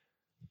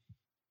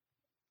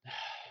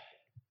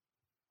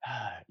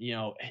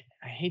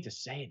 I hate to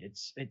say it.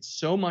 It's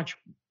so much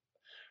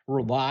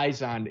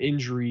relies on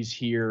injuries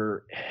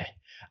here.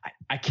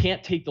 I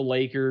can't take the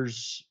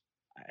Lakers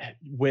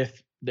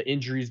with the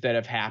injuries that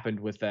have happened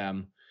with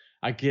them.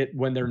 I get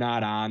when they're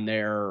not on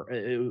there,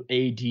 AD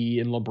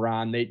and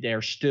LeBron,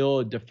 they're still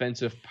a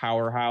defensive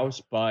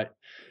powerhouse, but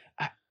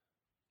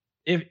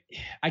if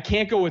I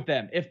can't go with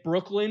them.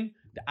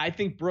 I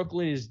think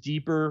Brooklyn is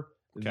deeper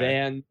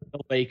than the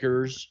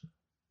Lakers.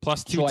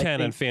 Plus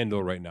 210 on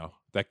FanDuel right now.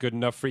 That good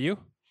enough for you?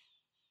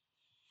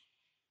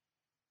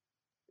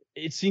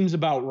 It seems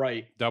about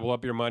right. Double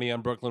up your money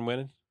on Brooklyn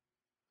winning?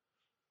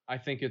 I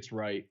think it's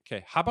right.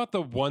 Okay. How about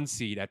the 1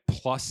 seed at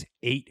plus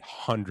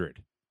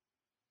 800?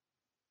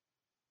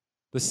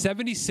 The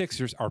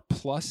 76ers are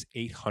plus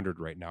 800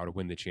 right now to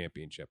win the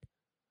championship.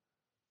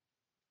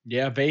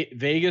 Yeah,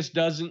 Vegas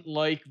doesn't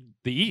like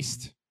the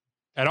East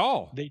at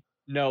all. They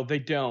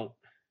don't.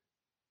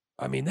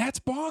 I mean, that's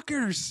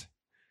bonkers.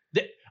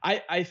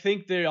 I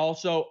think they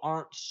also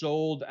aren't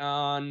sold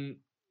on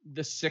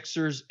the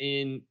Sixers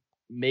in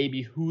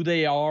maybe who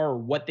they are or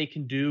what they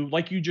can do.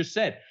 Like you just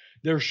said,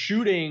 their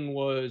shooting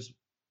was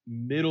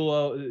middle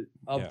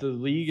of the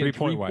league in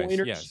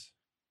three-pointers. Yes.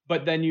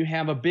 But then you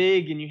have a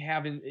big and you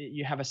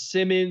have a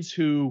Simmons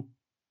who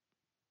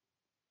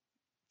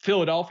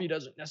Philadelphia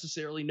doesn't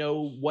necessarily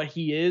know what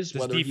he is.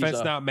 Does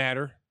defense not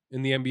matter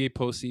in the NBA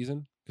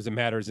postseason? Because it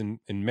matters in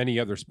many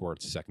other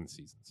sports' second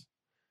seasons.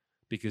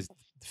 Because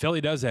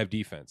Philly does have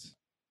defense.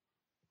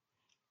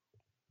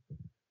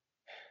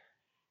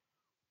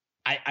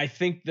 I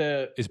think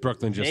is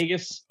Brooklyn just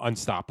Vegas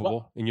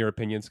unstoppable in your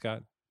opinion,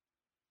 Scott?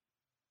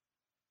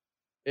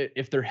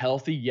 If they're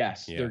healthy,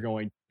 yes, they're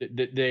going.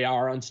 They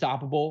are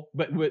unstoppable.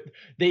 But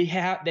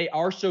they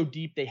are so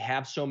deep. They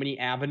have so many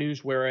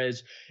avenues.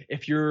 Whereas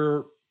if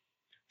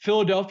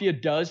Philadelphia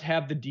does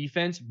have the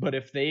defense, but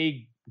if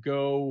they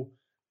go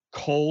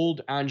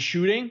cold on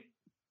shooting,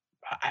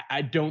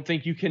 I don't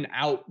think you can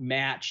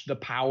outmatch the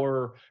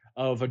power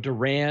of a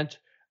Durant,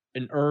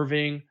 an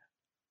Irving,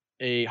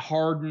 a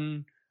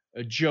Harden,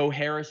 a Joe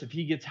Harris. If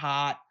he gets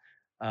hot,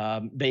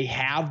 they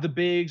have the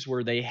bigs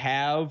where they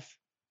have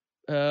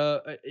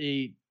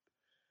a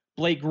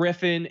Blake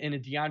Griffin and a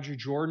DeAndre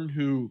Jordan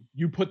who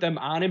you put them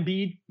on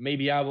Embiid,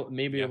 maybe able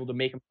to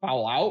make him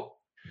foul out.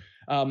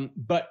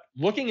 But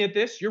looking at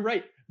this, you're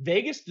right.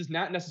 Vegas does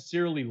not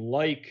necessarily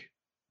like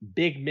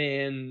big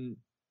man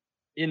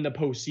in the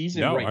postseason.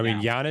 No, right I mean,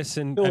 now. Giannis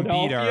and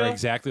Embiid are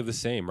exactly the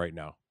same right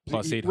now,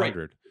 plus 800.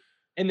 Right.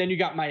 And then you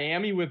got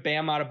Miami with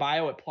Bam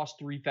Adebayo at plus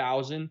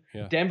 3,000.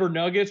 Yeah. Denver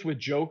Nuggets with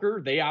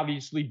Joker. They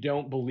obviously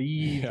don't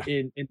believe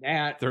in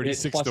that.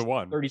 36-1.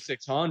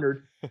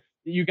 3,600.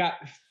 You got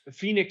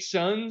Phoenix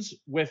Suns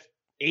with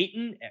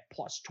Ayton at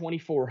plus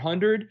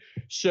 2,400.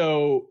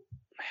 So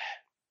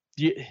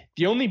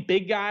the only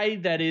big guy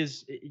that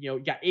is, you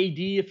got AD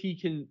if he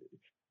can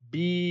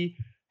be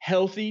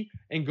healthy,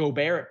 and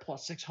Gobert at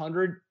plus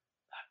 600.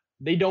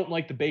 They don't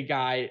like the big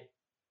guy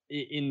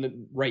in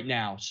the right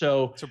now.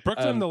 So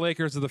Brooklyn and the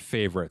Lakers are the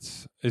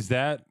favorites. Is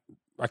that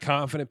a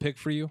confident pick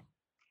for you?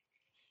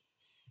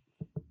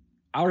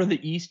 Out of the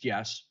East,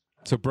 yes.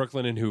 So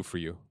Brooklyn and who for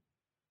you?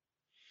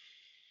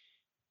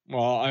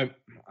 Well,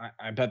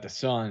 I bet the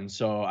Suns,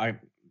 so I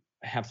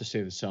have to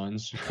say the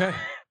Suns. Okay.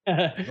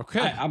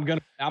 Okay. I'm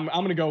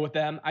gonna go with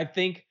them. I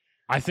think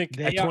at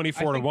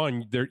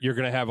 24-1, you're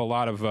gonna have a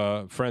lot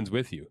of friends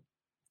with you,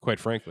 quite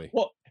frankly.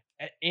 Well,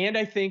 and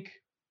I think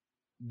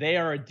they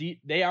are a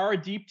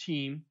deep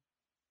team.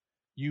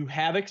 You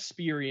have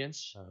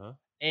experience,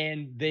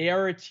 and they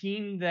are a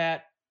team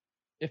that,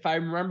 if I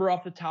remember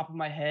off the top of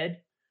my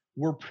head,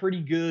 were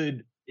pretty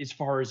good as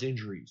far as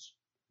injuries.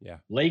 Yeah.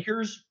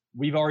 Lakers,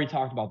 we've already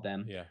talked about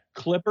them. Yeah.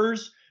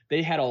 Clippers,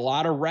 they had a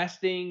lot of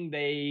resting.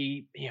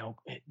 They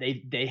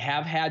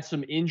have had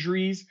some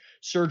injuries.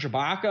 Serge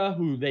Ibaka,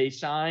 who they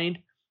signed,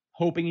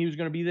 hoping he was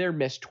going to be there,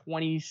 missed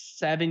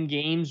 27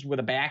 games with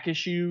a back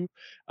issue.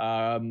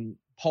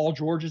 Paul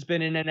George has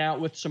been in and out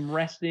with some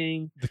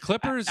resting. The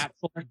Clippers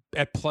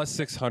at plus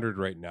 600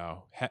 right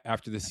now,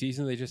 after the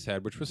season they just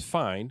had, which was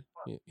fine,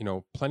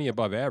 plenty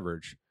above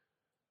average.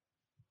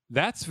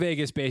 That's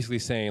Vegas basically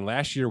saying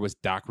last year was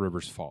Doc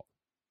Rivers' fault.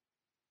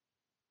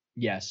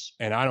 Yes.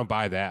 And I don't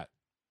buy that.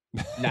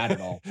 Not at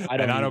all. I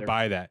don't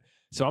buy that.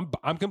 So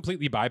I'm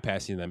completely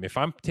bypassing them. If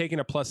I'm taking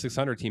a plus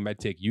 600 team, I'd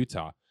take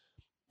Utah.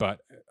 But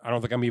I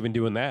don't think I'm even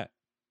doing that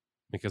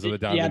because of the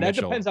Donovan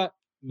Mitchell. Depends on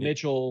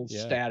Mitchell's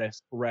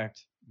status.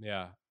 Correct.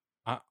 Yeah.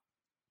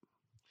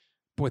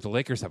 Boy, the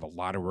Lakers have a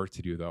lot of work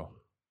to do, though.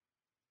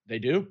 They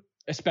do,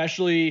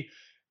 especially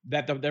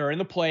that they're in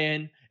the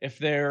play-in.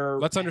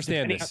 Let's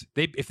understand this.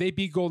 If they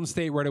beat Golden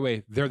State right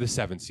away, they're the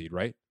 7th seed,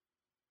 right?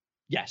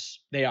 Yes,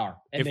 they are.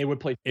 And they would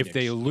play Phoenix. If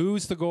they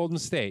lose to Golden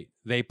State,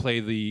 they play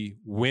the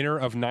winner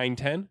of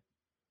 9-10?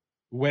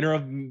 Winner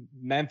of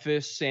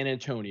Memphis, San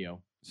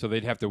Antonio. So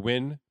they'd have to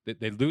win.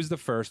 They'd lose the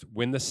first,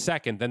 win the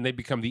second, then they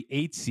become the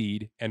 8th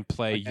seed and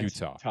play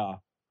Utah.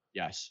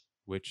 Yes.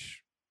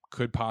 Which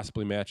could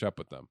possibly match up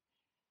with them.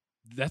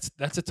 That's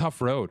a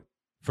tough road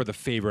for the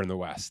favorite in the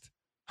West.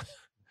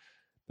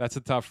 That's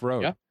a tough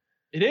road. Yeah,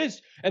 it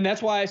is. And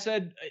that's why I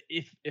said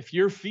if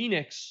you're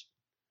Phoenix,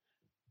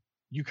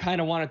 you kind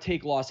of want to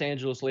take Los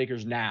Angeles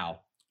Lakers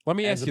now. Let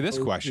me ask you this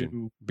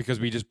question, because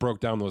we just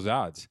broke down those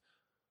odds.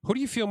 Who do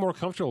you feel more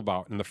comfortable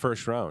about in the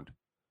first round?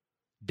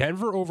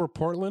 Denver over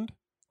Portland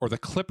or the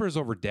Clippers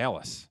over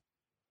Dallas?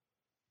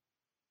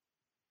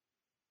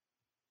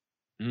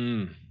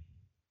 Ooh.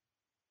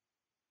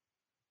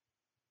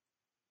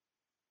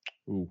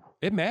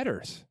 It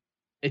matters.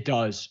 It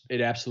does.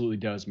 It absolutely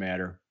does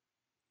matter.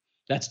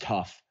 That's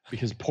tough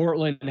because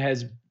Portland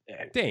has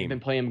been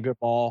playing good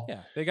ball.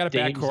 Yeah, they got a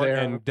backcourt,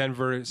 and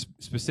Denver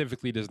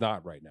specifically does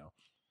not right now.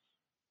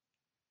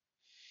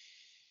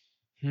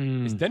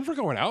 Is Denver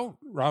going out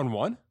round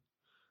 1?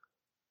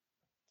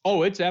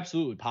 Oh, it's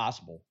absolutely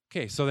possible.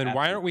 Okay, so then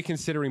why aren't we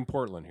considering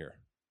Portland here?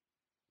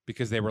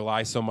 Because they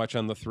rely so much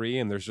on the 3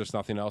 and there's just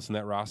nothing else in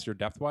that roster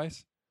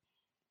depth-wise?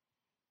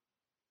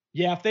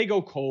 Yeah, if they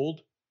go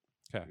cold.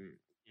 Okay.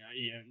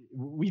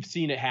 We've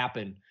seen it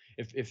happen.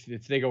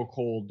 If they go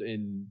cold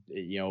and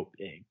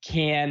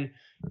can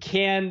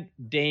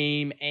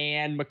Dame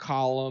and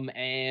McCollum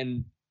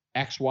and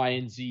X, Y,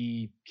 and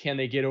Z, can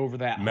they get over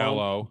that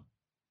Melo? hump?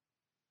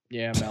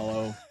 Yeah,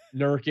 Melo.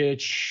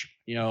 Nurkic,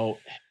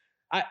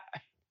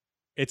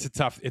 It's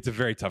a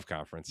very tough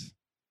conference.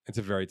 It's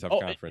a very tough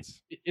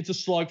conference. It's a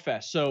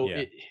slugfest. So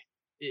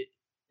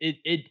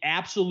it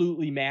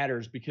absolutely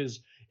matters because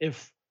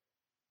if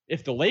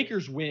the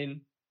Lakers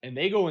win and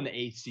they go in the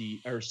 8th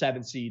seed or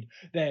 7th seed,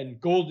 then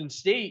Golden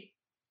State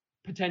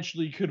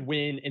potentially could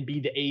win and be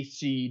the 8th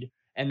seed.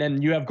 And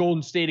then you have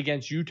Golden State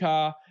against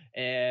Utah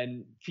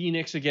and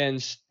Phoenix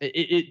against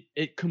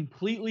it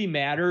completely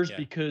matters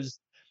because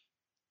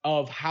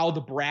of how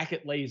the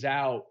bracket lays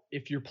out.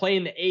 If you're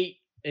playing the 8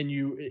 and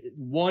you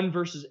 1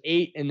 versus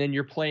 8, and then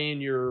you're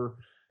playing your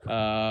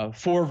 4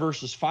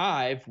 versus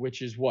 5,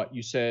 which is what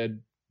you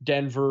said,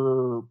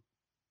 Denver,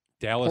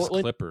 Dallas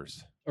Portland?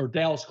 Clippers. Or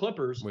Dallas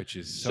Clippers, which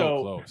is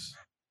so close,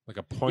 like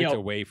a point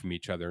away from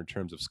each other in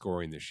terms of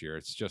scoring this year.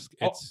 It's just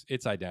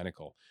it's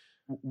identical.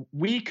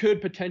 We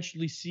could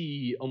potentially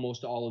see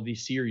almost all of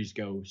these series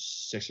go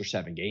 6 or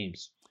 7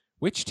 games.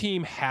 Which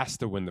team has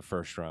to win the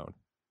first round,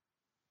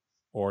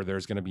 or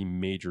there's going to be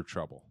major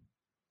trouble?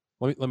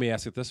 Let me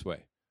ask it this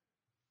way: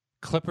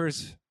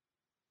 Clippers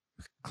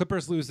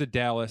lose to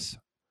Dallas,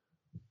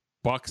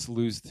 Bucks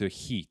lose to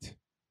Heat.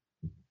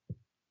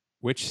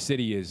 Which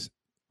city is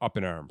up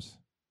in arms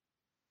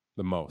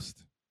the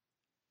most?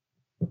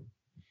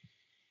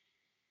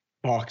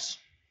 Bucks.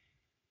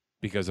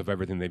 Because of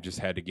everything they've just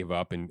had to give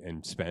up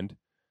and spend?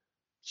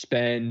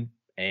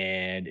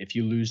 And if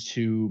you lose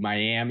to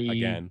Miami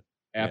again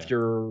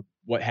after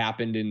what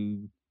happened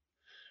in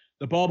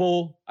the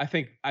bubble, I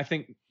think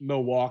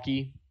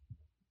Milwaukee.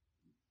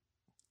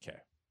 Okay.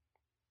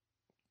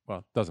 Well,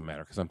 it doesn't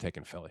matter because I'm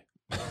taking Philly.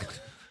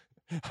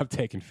 I'm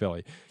taking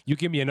Philly. You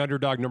give me an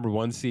underdog number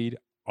 1 seed,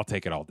 I'll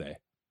take it all day.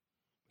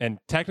 And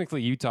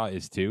technically Utah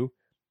is too.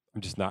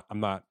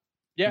 I'm not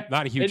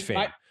a huge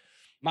fan.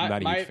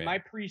 My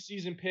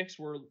preseason picks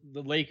were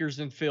the Lakers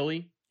and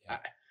Philly. Yeah.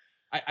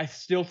 I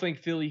still think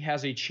Philly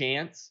has a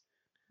chance,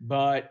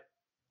 but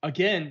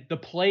again, the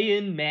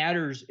play-in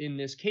matters in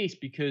this case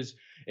because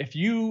if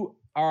you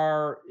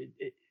are,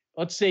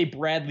 let's say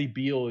Bradley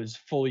Beal is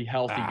fully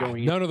healthy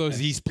going. None of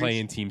those East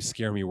play-in teams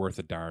scare me worth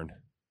a darn.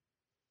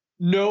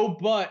 No,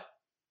 but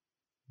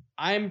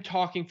I'm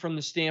talking from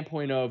the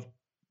standpoint of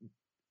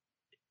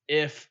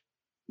if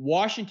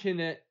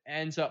Washington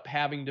ends up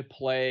having to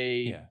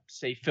play,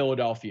 say,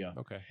 Philadelphia,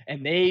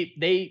 and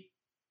they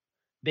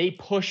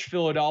push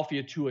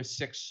Philadelphia to a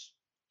 6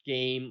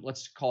 game,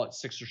 let's call it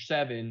 6 or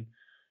 7,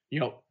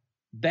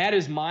 that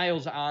is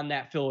miles on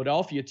that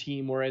Philadelphia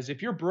team. Whereas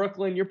if you're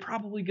Brooklyn, you're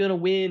probably going to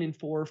win in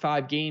 4 or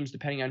 5 games,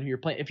 depending on who you're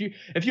playing. If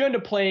you end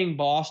up playing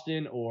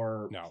Boston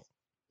or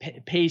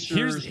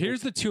Pacers,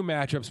 here's the 2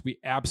 matchups we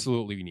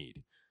absolutely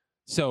need.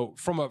 So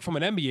from an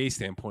NBA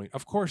standpoint,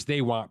 of course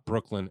they want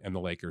Brooklyn and the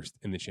Lakers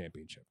in the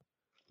championship.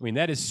 I mean,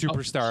 that is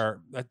superstar.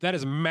 That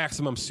is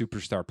maximum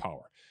superstar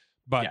power.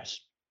 But yes.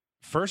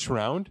 First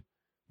round,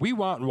 we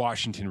want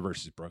Washington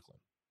versus Brooklyn.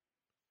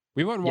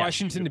 We want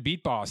Washington to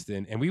beat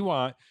Boston, and we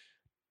want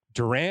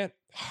Durant,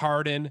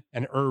 Harden,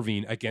 and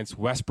Irving against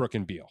Westbrook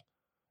and Beal.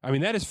 I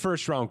mean, that is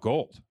first round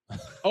gold.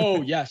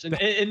 Oh, yes. And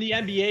the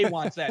NBA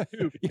wants that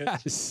too.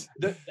 Yes.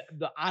 The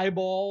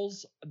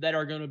eyeballs that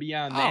are going to be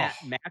on that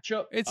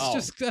matchup.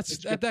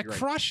 That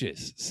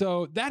crushes.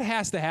 So that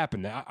has to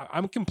happen.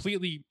 I'm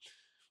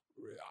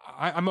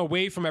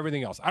away from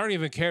everything else. I don't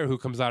even care who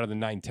comes out of the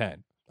 9-10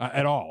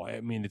 at all.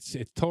 I mean, it's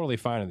totally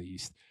fine in the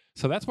East.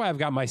 So that's why I've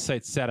got my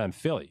sights set on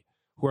Philly,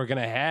 who are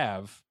going to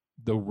have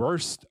the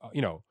worst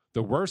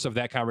of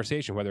that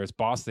conversation, whether it's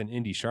Boston,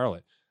 Indy,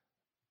 Charlotte.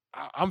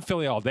 I'm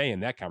Philly all day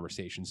in that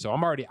conversation. So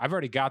I've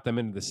already got them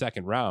into the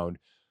second round,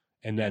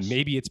 and then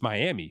maybe it's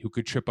Miami who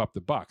could trip up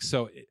the Bucks.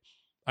 So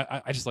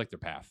I just like their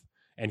path.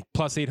 And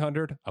plus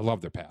 800, I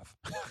love their path.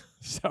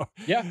 So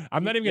yeah,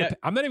 I'm not even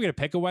gonna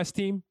pick a West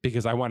team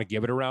because I want to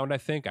give it a round. I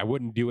think I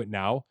wouldn't do it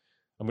now.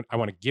 I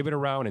want to give it a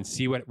round and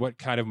see what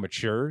kind of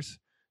matures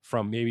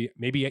from maybe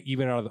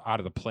even out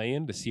of the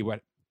play-in to see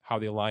how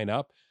they line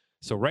up.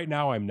 So right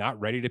now I'm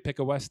not ready to pick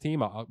a West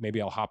team. I'll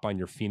hop on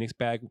your Phoenix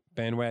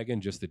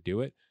bandwagon just to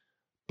do it.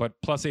 But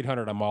plus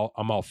 800, I'm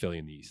all Philly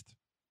in the East.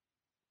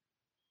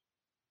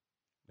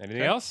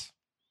 Anything else?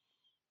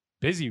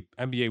 Busy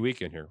NBA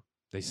weekend here.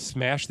 They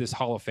smashed this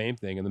Hall of Fame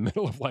thing in the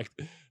middle of like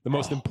the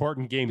most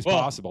important games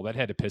possible. That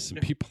had to piss some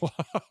people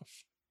off.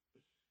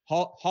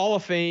 Hall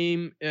of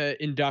Fame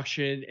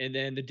induction, and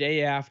then the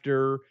day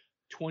after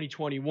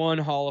 2021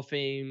 Hall of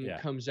Fame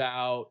comes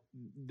out.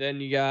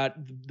 Then you got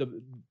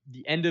the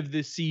end of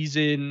the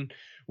season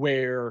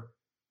where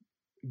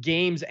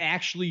games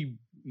actually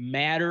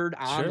mattered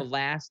on the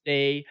last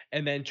day,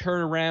 and then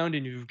turn around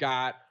and you've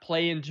got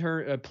playing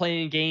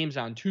games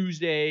on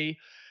Tuesday.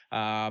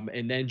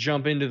 And then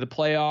jump into the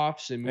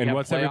playoffs. And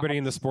what's everybody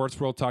in the sports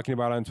world talking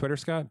about on Twitter,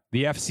 Scott?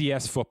 The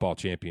FCS football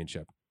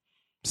championship.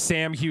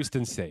 Sam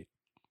Houston State.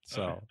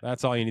 So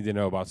that's all you need to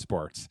know about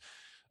sports.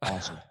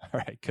 Awesome. All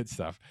right, good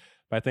stuff.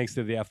 My thanks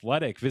to The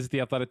Athletic. Visit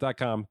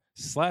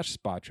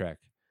theathletic.com/spottrack.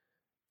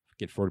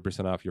 Get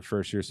 40% off your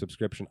first year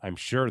subscription. I'm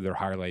sure they're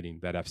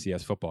highlighting that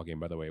FCS football game,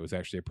 by the way. It was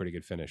actually a pretty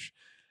good finish.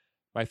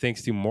 My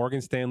thanks to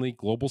Morgan Stanley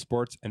Global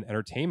Sports and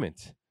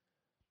Entertainment,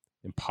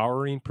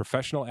 empowering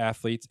professional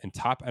athletes and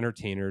top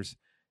entertainers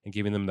and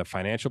giving them the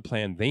financial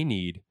plan they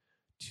need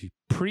to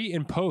pre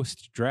and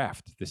post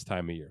draft this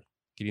time of year,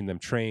 getting them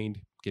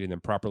trained, getting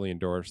them properly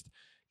endorsed,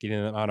 getting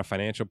them on a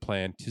financial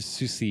plan to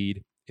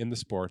succeed in the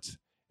sports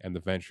and the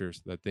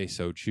ventures that they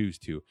so choose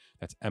to.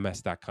 That's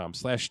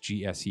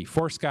ms.com/GSE.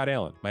 For Scott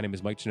Allen, my name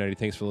is Mike Giannetti.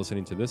 Thanks for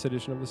listening to this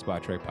edition of the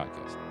Spot Track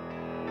Podcast.